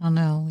 I don't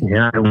know.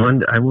 Yeah, I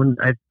wonder,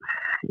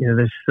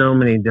 there's so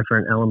many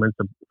different elements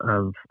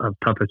of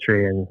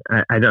puppetry, and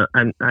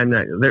I'm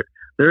not there.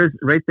 There is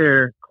right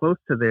there, close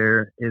to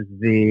there is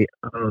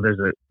there's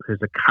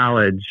a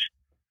college,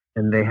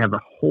 and they have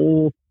a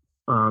whole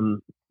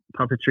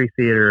puppetry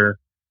theater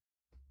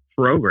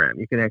program.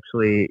 You can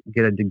actually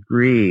get a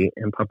degree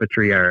in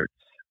puppetry arts.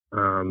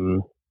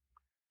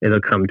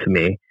 It'll come to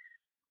me.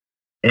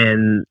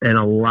 And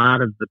a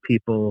lot of the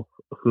people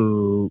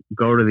who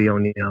go to the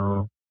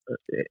O'Neill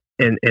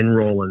and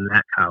enroll in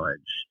that college.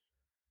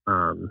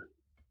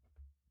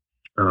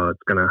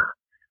 It's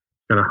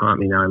gonna haunt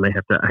me now. I might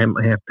have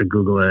to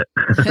Google it.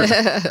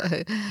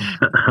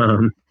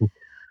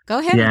 Go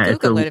ahead and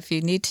Google it if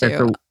you need to. It's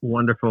a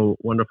wonderful,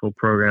 wonderful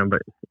program.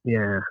 But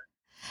yeah.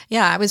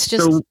 Yeah, I was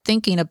just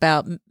thinking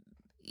about,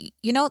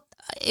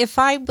 if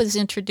I was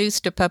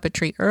introduced to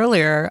puppetry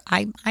earlier,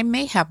 I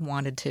may have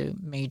wanted to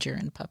major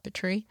in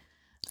puppetry.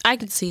 I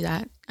could see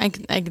that. I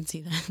can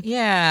see that.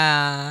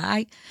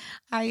 Yeah,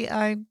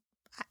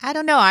 I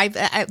don't know.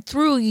 I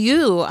through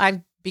you,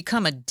 I've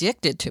become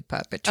addicted to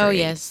puppetry.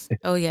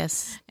 Oh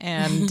yes.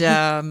 And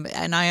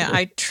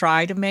I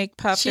try to make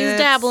puppets. She's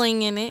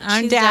dabbling in it.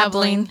 I'm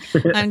dabbling.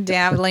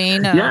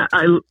 Yeah,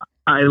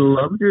 I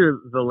loved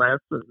the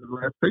last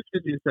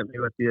pictures you sent me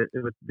with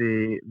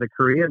the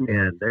Korean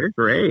man. They're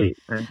great.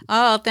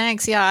 Oh,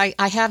 thanks. Yeah,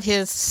 I have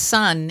his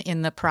son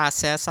in the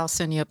process. I'll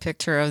send you a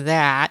picture of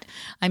that.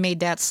 I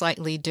made that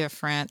slightly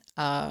different,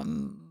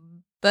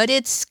 but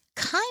it's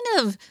kind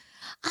of,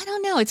 I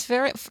don't know. It's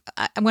very,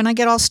 when I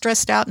get all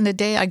stressed out in the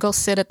day, I go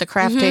sit at the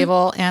craft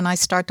table and I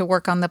start to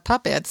work on the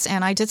puppets,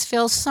 and I just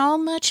feel so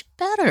much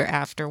better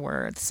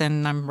afterwards,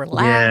 and I'm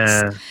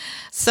relaxed. Yeah.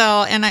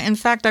 So, in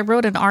fact, I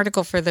wrote an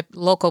article for the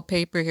local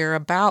paper here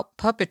about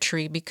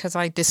puppetry because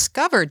I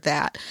discovered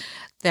that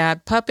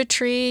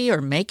puppetry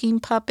or making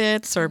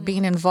puppets or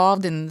being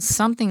involved in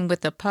something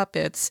with the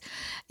puppets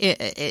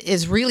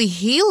is really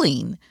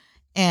healing.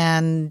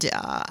 And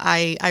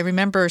I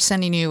remember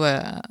sending you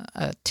a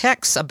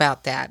text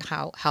about that,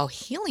 how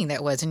healing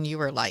that was, and you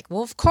were like,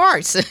 "Well, of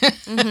course."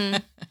 Yeah.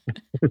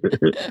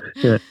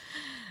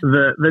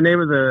 The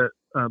name of the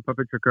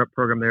puppetry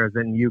program there is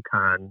in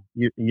UConn,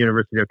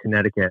 University of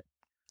Connecticut.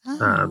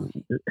 Oh.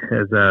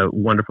 Has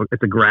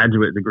it's a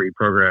graduate degree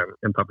program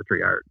in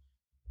puppetry arts,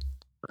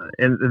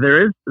 and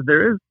there is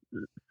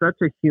such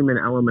a human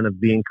element of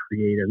being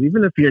creative,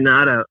 even if you're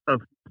not an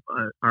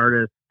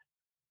artist.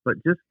 But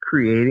just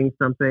creating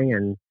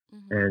something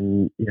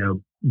and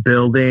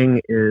building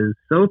is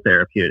so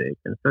therapeutic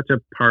and such a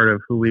part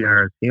of who we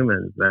are as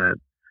humans that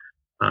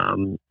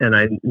and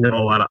I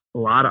know a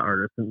lot of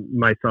artists, and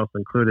myself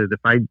included,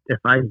 if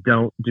I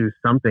don't do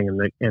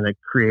something in a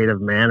creative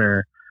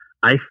manner,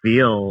 I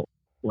feel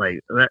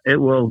like that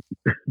it will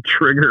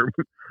trigger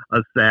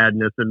a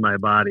sadness in my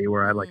body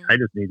where I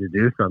just need to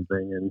do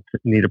something and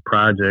need a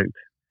project.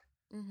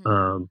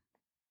 Mhm.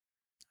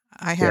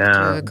 I have Yeah.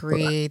 to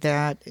agree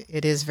that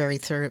it is very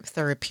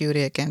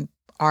therapeutic, and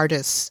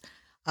artists,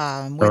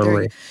 whether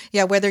Totally.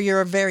 whether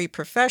you're a very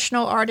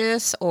professional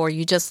artist or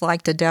you just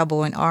like to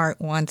dabble in art,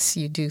 once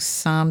you do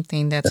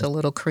something that's a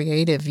little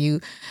creative,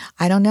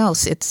 I don't know,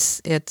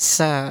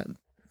 so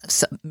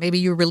maybe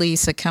you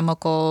release a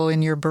chemical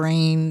in your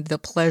brain, the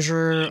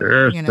pleasure,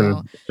 Sure.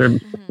 Some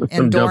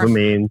endorphin.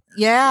 dopamine.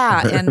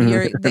 Yeah, and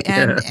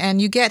Yeah.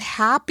 and you get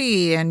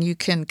happy, and you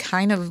can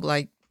kind of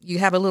like you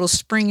have a little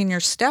spring in your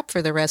step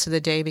for the rest of the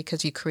day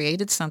because you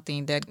created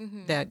something that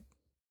Mhm. that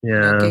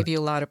Yeah. gave you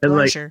a lot of And like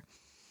pleasure.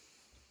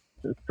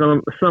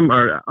 some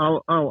art,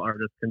 all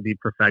artists can be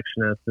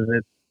perfectionists,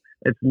 and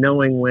it's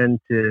knowing when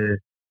to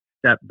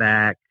step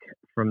back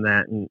from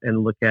that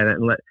and look at it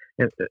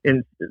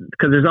and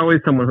because there's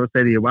always someone who'll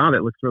say to you, "Wow,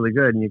 that looks really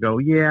good," and you go,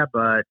 "Yeah,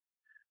 but,"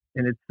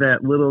 and it's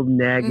that little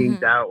nagging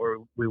Mhm. doubt where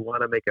we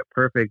want to make it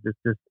perfect.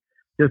 It's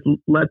just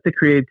let the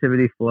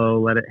creativity flow,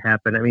 let it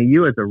happen. I mean,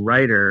 you as a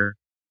writer,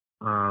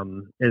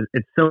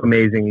 it's so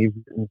amazing. You've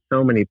written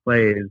so many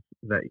plays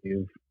that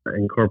you've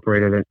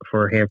incorporated it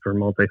for Hanford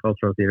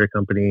Multicultural Theater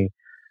Company,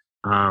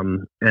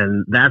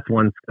 and that's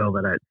one skill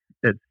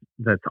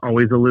that's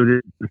always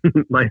eluded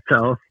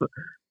myself,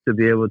 to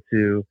be able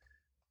to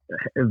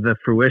the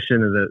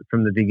fruition of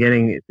from the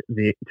beginning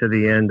to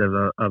the end of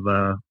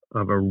a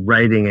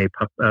writing a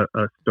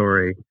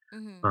story,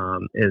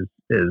 Mhm.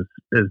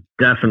 is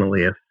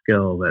definitely a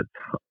skill that's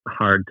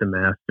hard to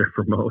master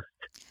for most.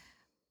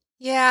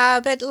 Yeah,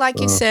 but like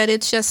you Uh, said,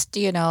 it's just,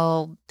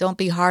 don't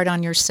be hard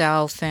on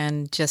yourself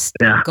and just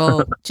yeah,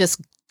 go,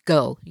 just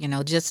go,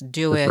 just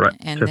do just it. right,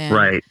 And just then,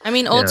 right. I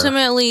mean, Yeah.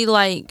 ultimately,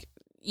 like,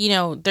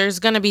 there's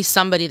going to be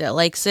somebody that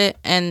likes it.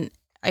 And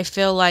I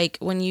feel like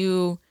when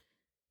you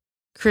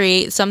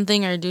create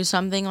something or do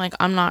something, like,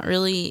 I'm not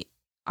really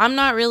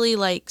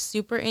like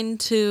super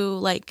into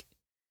like,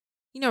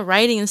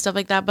 writing and stuff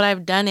like that, but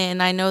I've done it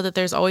and I know that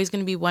there's always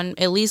going to be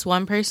at least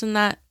one person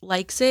that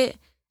likes it.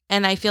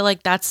 And I feel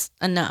like that's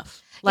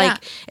enough. Yeah.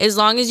 Like, as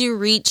long as you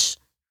reach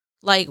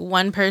like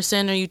one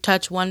person or you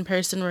touch one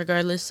person,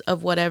 regardless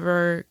of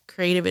whatever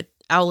creative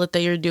outlet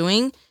that you're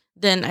doing,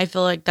 then I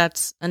feel like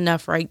that's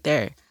enough right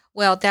there.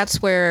 well,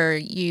 that's where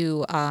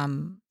you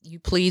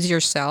please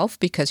yourself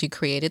because you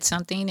created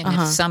something. And if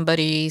Uh-huh.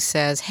 somebody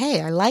says, "Hey,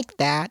 I like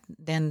that,"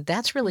 then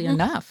that's really Mhm.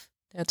 enough.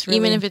 That's really,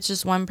 Even if it's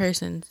just one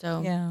person.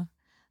 So yeah.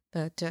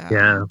 But,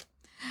 Yeah.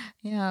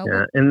 yeah.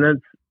 Yeah, and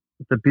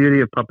that's the beauty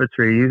of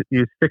puppetry.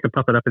 You stick a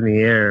puppet up in the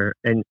air,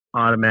 and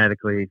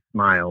automatically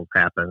smiles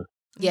happen.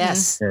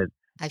 Yes, It's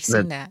I've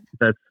seen that.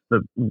 that's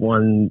the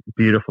one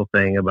beautiful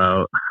thing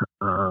about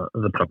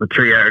the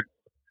puppetry art.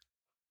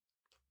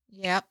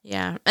 Yep.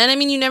 yeah. And I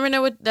mean, you never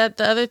know what that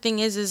the other thing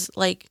is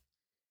like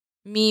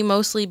me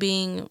mostly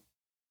being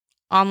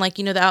on like,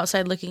 the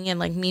outside looking in,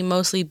 like me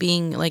mostly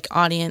being like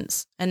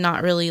audience and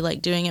not really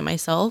like doing it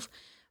myself.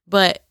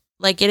 But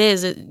like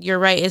you're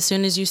right. As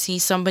soon as you see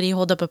somebody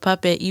hold up a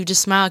puppet, you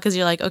just smile because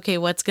you're like, okay,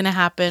 what's going to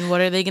happen?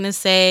 What are they going to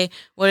say?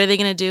 What are they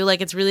going to do?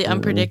 Like, it's really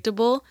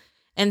unpredictable.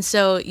 And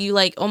so you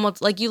like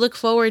almost like you look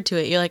forward to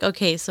it. You're like,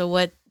 okay, so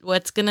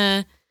what's going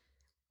to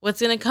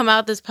come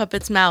out this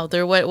puppet's mouth,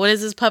 or what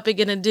is this puppet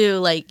going to do?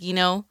 Like,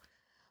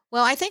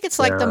 Well, I think it's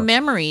like the Yeah.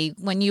 memory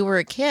when you were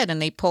a kid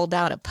and they pulled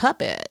out a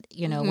puppet.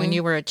 When Mhm.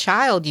 you were a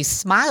child, you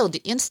smiled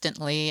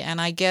instantly.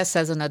 And I guess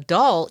as an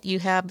adult, you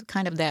have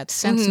kind of that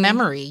sense Mhm.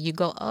 memory. You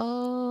go,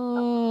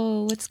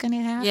 oh, what's going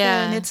to happen?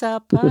 Yeah. It's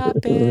a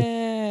puppet.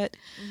 Mhm.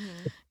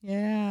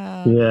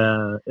 Yeah.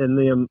 Yeah, and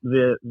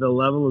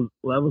the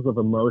levels of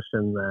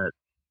emotion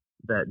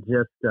that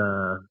just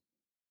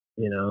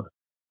you know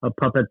a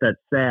puppet that's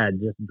sad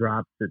just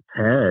drops its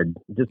head.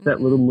 Just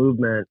that little Mhm.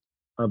 movement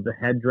of the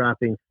head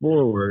dropping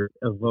forward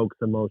evokes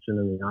emotion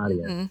in the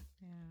audience,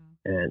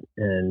 Mhm.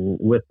 and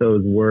with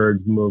those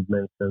words,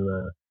 movements, and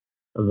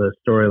the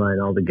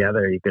storyline all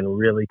together, you can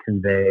really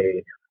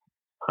convey,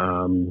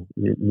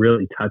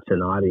 really touch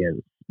an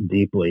audience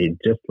deeply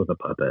just with a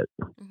puppet.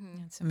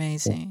 Mhm. It's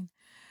amazing.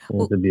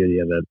 That's the beauty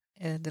of it.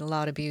 A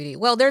lot of beauty.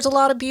 Well, there's a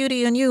lot of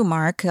beauty in you,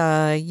 Mark. You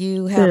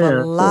have a Yeah,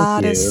 thank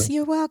lot of. you.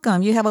 You're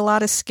welcome. You have a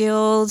lot of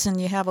skills, and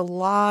you have a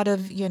lot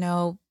of,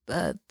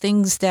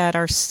 things that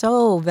are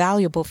so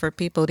valuable for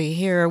people to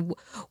hear.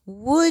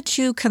 Would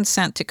you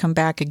consent to come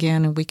back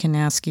again, and we can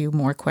ask you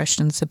more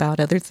questions about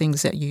other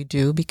things that you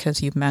do?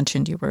 Because you've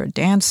mentioned you were a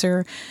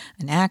dancer,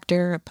 an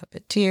actor, a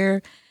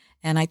puppeteer,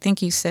 and I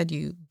think you said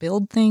you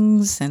build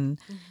things. And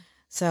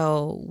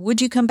so,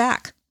 would you come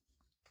back?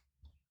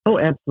 Oh,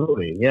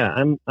 absolutely. Yeah,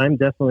 I'm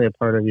definitely a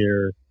part of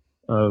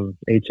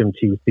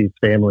HMTC's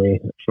family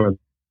for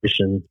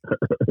mission.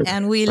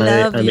 And we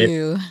I love I mean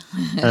you.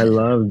 I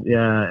love,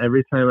 yeah.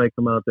 Every time I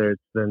come out there,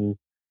 it's been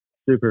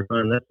super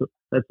fun.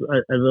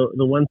 The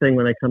one thing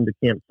when I come to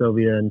Camp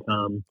Sylvia and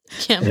Tom,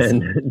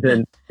 and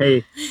then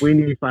hey, we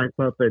need 5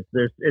 puppets.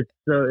 It's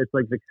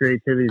like the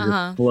creativity Uh-huh.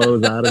 just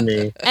flows out of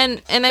me.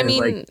 And I And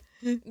mean,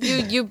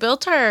 you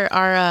built our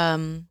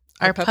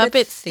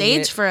puppet stage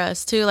theater. for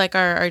us too, like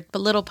our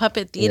little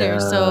puppet theater. Yeah.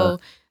 So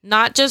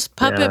not just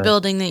puppet Yeah.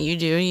 building that you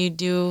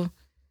do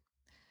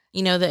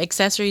the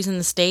accessories in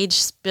the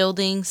stage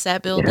building,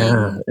 set building,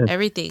 Yeah,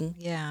 everything.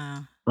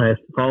 Yeah. I've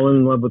fallen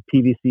in love with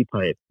PVC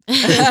pipe. Which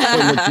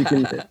you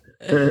can,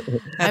 That's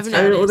I've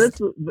I mean, well, noticed.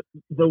 that's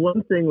the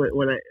one thing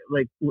when I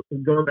like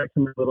going back to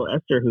my little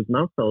Esther whose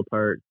mouth fell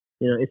apart.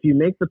 If you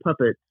make the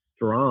puppet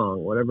strong,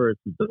 whatever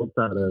it's built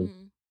out of,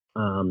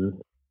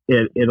 Mhm.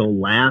 it'll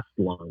last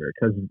longer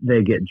because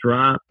they get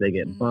dropped, they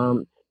get Mhm.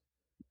 bumped.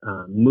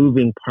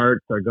 Moving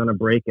parts are going to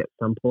break at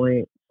some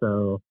point.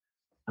 So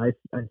I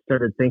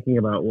started thinking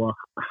about, well,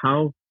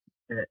 how,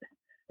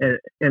 and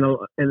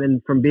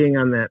then from being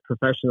on that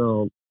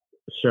professional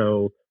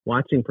show,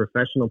 watching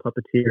professional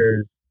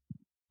puppeteers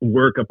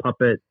work a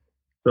puppet.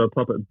 So a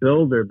puppet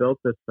builder built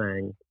this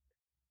thing.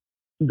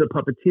 The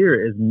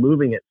puppeteer is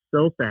moving it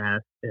so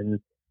fast, and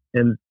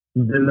then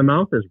the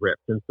mouth is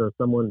ripped, and so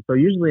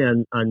usually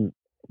on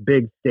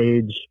big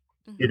stage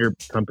theater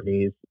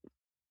companies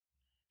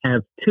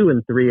have 2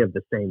 and 3 of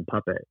the same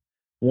puppet,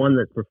 one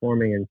that's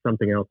performing and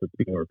something else that's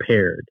being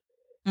repaired.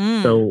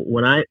 So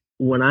when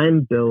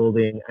I'm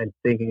building, I'm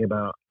thinking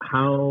about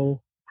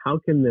how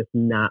can this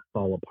not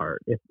fall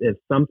apart? If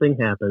something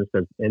happens,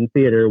 because in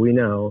theater we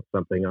know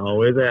something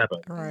always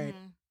happens. Right.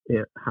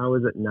 How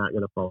is it not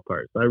going to fall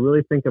apart? So I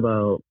really think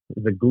about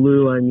the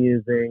glue I'm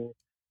using,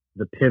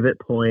 the pivot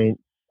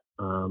points,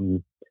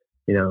 making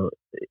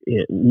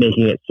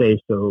it safe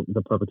so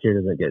the puppeteer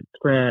doesn't get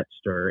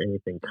scratched or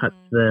anything cuts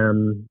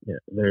them.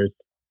 There's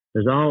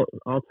all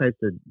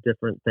types of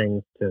different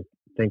things to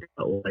think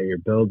about while you're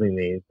building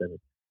these,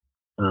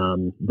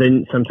 and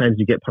then sometimes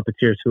you get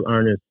puppeteers who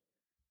aren't as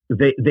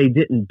they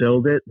didn't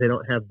build it. They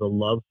don't have the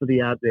love for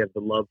the art. They have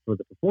the love for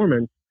the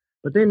performance,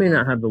 but they may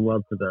not have the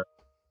love for the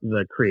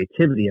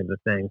creativity of the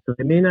thing. So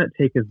they may not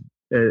take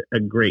a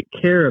great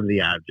care of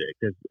the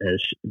object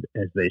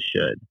as they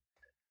should.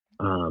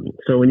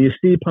 So when you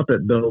see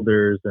puppet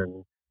builders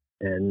and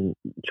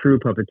true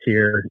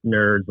puppeteer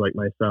nerds like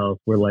myself,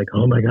 we're like,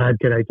 oh my God,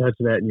 can I touch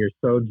that? And you're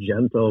so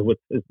gentle with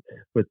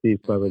these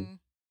puppets.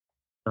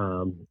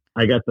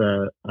 I got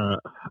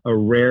a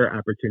rare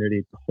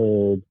opportunity to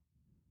hold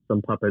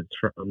some puppets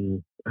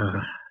from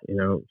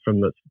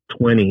the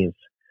 20s,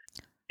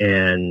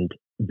 and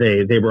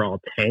they were all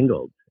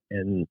tangled.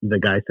 And the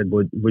guy said,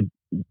 "Would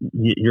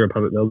you're a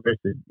puppet builder?" I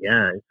said,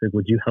 "Yeah." I said,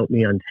 "Would you help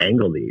me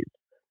untangle these?"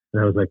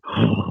 And I was like,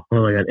 "Oh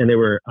my God!" And they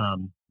were,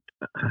 and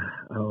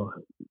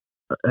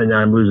now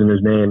I'm losing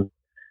his name.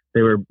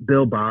 They were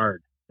Bill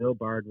Bard. Bill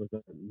Bard was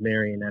a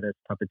marionettist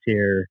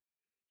puppeteer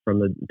from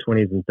the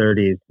 20s and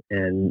 30s,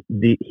 and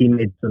he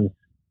made some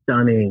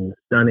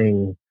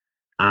stunning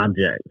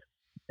objects.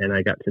 And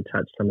I got to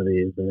touch some of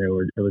these, and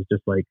it was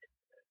just like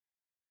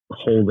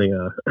holding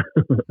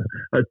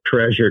a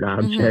treasured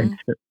object.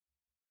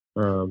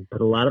 But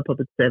a lot of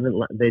puppets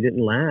they didn't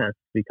last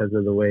because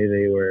of the way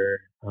they were,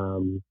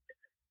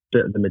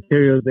 the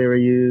materials they were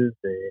used.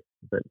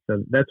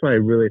 So that's why I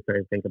really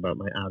started to think about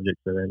my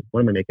objects and then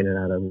what am I making it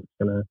out of?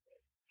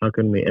 How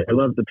can we? I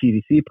love the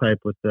PVC pipe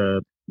with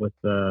the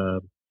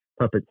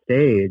puppet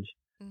stage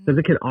because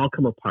it can all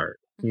come apart.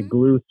 You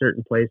glue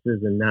certain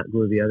places and not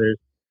glue the others.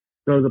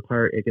 Goes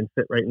apart. It can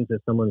fit right into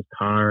someone's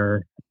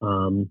car,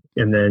 and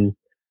then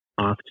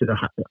off to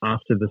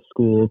the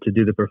school to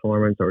do the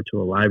performance, or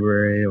to a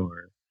library,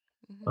 or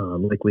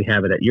like we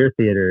have it at your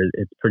theater.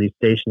 It's pretty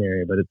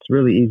stationary, but it's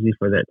really easy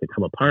for that to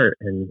come apart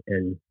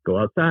and go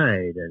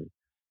outside and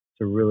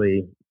to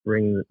really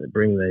bring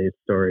these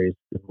stories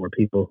to more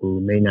people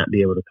who may not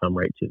be able to come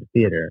right to the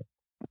theater.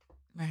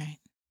 Right.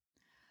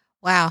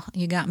 Wow,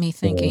 you got me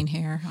thinking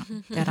here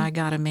that I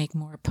got to make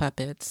more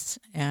puppets,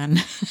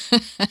 and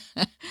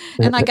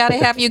and I got to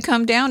have you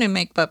come down and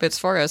make puppets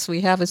for us. We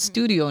have a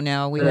studio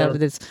now. We have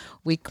this.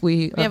 We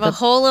have a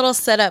whole little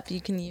setup you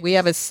can use. We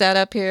have a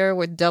setup here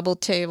with double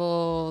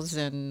tables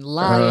and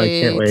I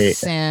can't wait.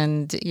 lights,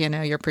 and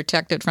you're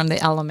protected from the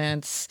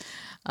elements.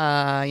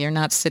 You're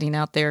not sitting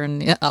out there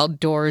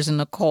outdoors in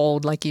the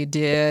cold like you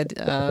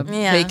did,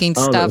 making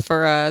stuff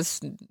for us.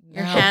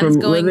 Your hands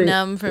going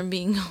numb from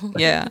being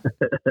yeah.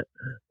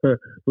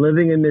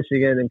 Living in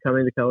Michigan and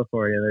coming to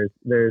California,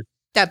 there's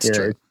that's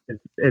true.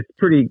 It's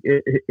pretty.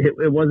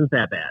 It wasn't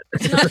that bad.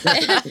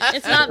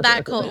 It's not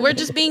that cold. We're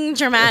just being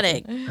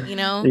dramatic,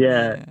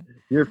 Yeah,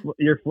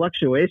 your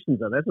fluctuations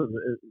though. That's what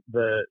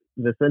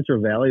the Central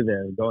Valley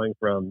there, going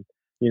from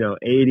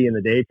 80 in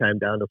the daytime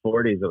down to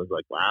 40s. It was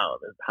like, wow,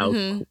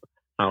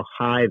 how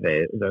high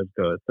those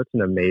go. It's such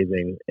an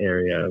amazing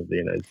area of the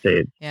United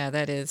States. Yeah,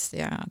 that is.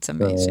 Yeah, it's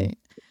amazing.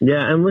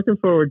 Yeah, I'm looking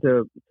forward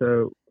to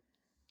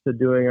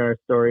doing our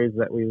stories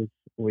that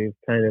we've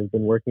kind of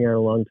been working on a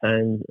long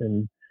time,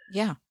 and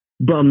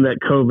bummed that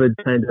COVID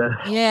kind of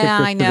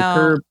I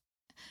know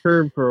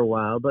curb for a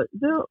while, but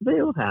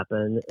they'll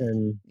happen,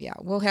 and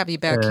we'll have you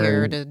back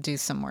here to do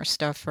some more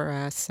stuff for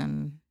us,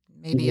 and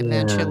maybe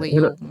eventually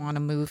you'll want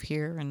to move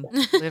here and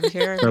live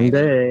here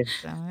someday.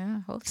 So,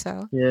 I hope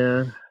so.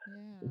 Yeah.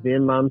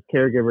 Being mom's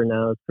caregiver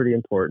now is pretty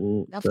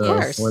important. Of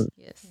course.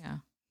 Yes.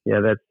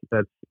 Yeah,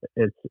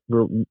 it's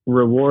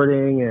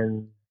rewarding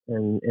and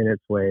in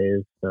its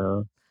ways.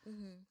 So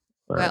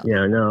But Well-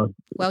 yeah, no,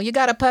 Well, you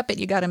got a puppet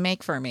you got to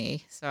make for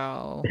me.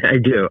 So I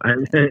do.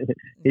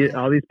 Yeah.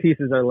 All these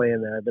pieces are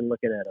laying there. I've been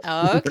looking at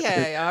them.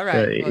 Okay, all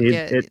right. Well,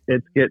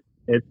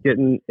 It's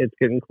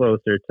getting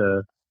closer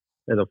to.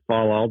 It'll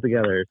fall all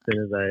together as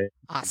soon as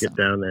I awesome. get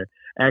down there.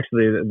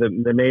 Actually,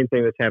 the main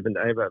thing that's happened,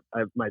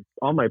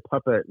 all my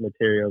puppet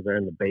materials are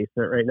in the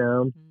basement right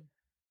now,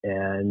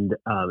 and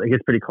it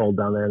gets pretty cold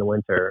down there in the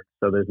winter.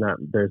 So there's not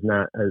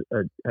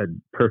a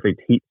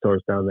perfect heat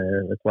source down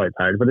there. That's why it's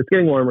hard. But it's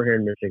getting warmer here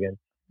in Michigan.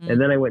 And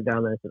then I went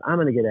down there and said, I'm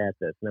going to get at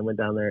this. And I went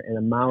down there, and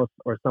a mouse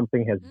or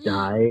something has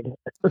died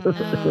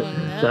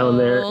down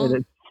there, and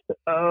it's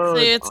So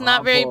it's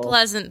not very awful.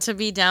 pleasant to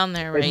be down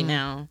there right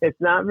now.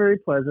 It's not very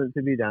pleasant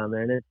to be down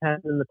there, and it's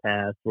happened in the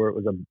past where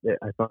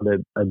I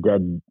found a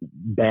dead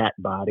bat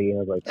body, and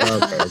I was like,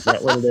 okay, is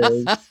that what it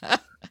is?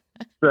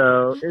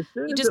 So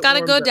You just got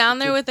to go down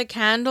there with a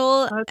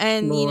candle touch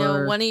and,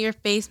 more. one of your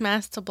face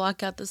masks to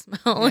block out the smell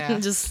Yeah.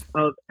 and just,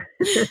 Oh,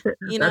 You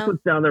that's know?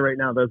 what's down there right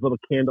now. Those little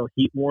candle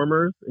heat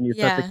warmers, and you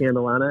set Yeah. the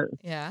candle on it.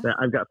 Yeah.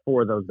 I've got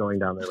 4 of those going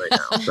down there right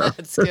now. So.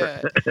 That's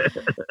good.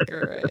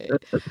 Great.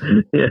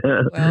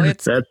 Yeah, Well,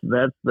 it's- that's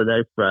the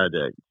next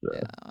project. So.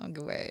 Yeah,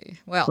 great.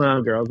 Well,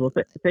 Well, girls,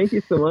 thank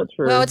you so much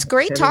for. it's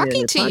great having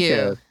me talking on to your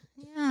you. podcast.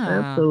 Yeah.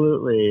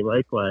 Absolutely,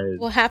 likewise.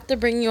 we'll have to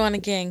bring you on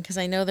again because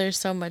I know there's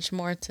so much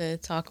more to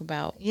talk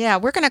about. Yeah,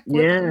 we're going to.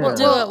 Yeah. We'll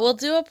do it. We'll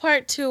do a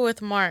part 2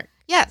 with Mark.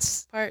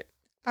 Yes, Part two.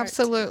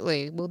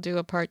 absolutely. We'll do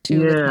a part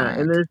 2 with Yeah, Mark.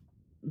 and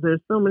there's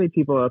so many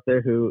people out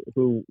there who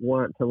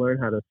want to learn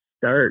how to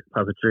start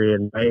puppetry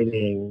and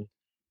writing.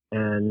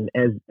 And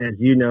as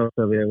you know,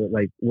 Sylvia,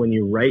 like when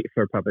you write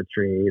for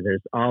puppetry,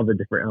 there's all the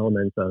different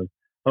elements of,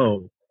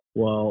 oh,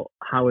 well,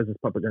 how is this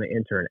puppet going to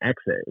enter and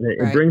exit? It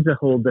Right. brings a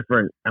whole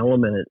different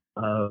element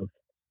of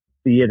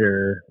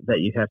theater that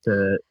you have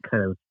to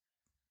kind of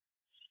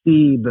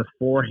see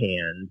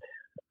beforehand,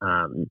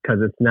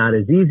 because it's not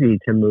as easy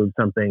to move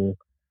something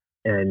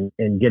and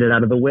get it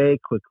out of the way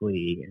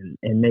quickly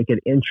and make it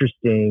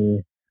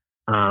interesting,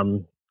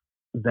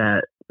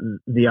 that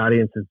the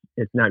audience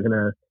there's not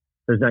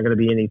gonna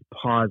be any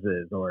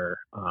pauses or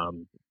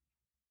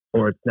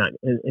it's not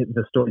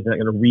the story's not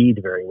gonna read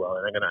very well.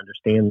 They're not gonna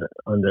understand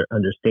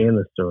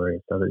the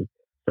story. So there's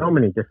so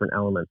many different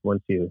elements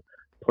once you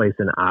place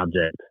an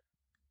object,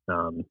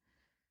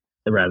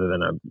 rather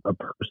than a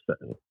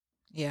person.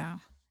 Yeah.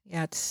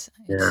 Yeah, it's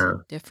Yeah.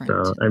 different.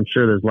 So I'm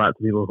sure there's lots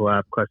of people who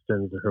have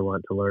questions or who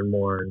want to learn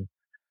more. And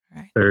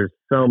Right. there's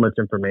so much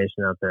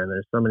information out there, and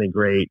there's so many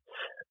great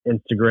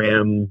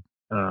Instagram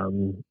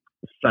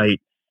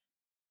sites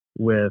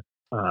with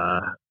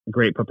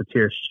great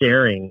puppeteers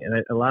sharing. And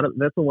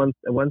that's the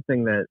one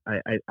thing that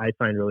I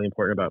find really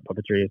important about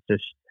puppetry is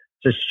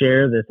to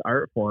share this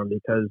art form,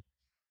 because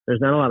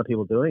there's not a lot of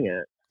people doing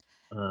it,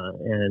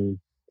 and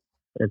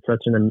it's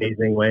such an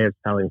amazing way of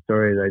telling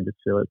stories. I just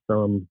feel it's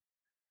so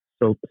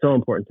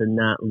important to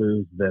not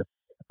lose this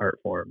art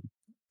form.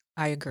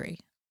 I agree.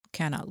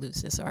 Cannot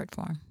lose this art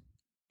form.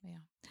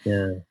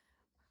 Yeah.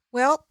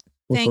 Well,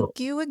 Well, thank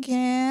you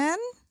again.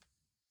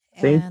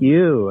 Thank And-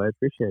 you. I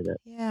appreciate it.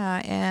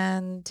 Yeah,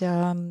 and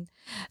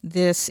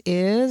this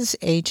is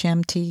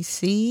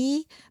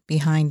HMTC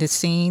Behind the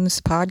Scenes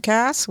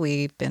podcast.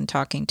 We've been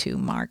talking to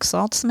Mark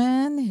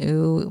Saltzman,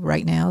 who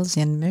right now is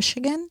in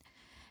Michigan.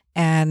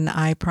 And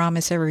I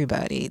promise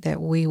everybody that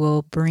we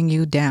will bring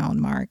you down,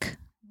 Mark.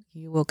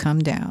 You will come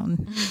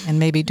down and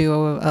maybe do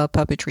a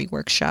puppetry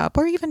workshop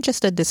or even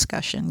just a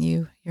discussion.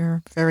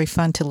 You're very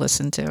fun to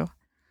listen to.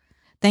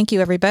 Thank you,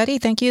 everybody.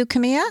 Thank you,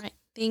 Camilla.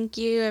 Thank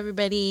you,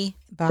 everybody.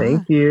 Bye.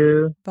 Thank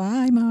you.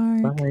 Bye,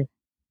 Mark. Bye.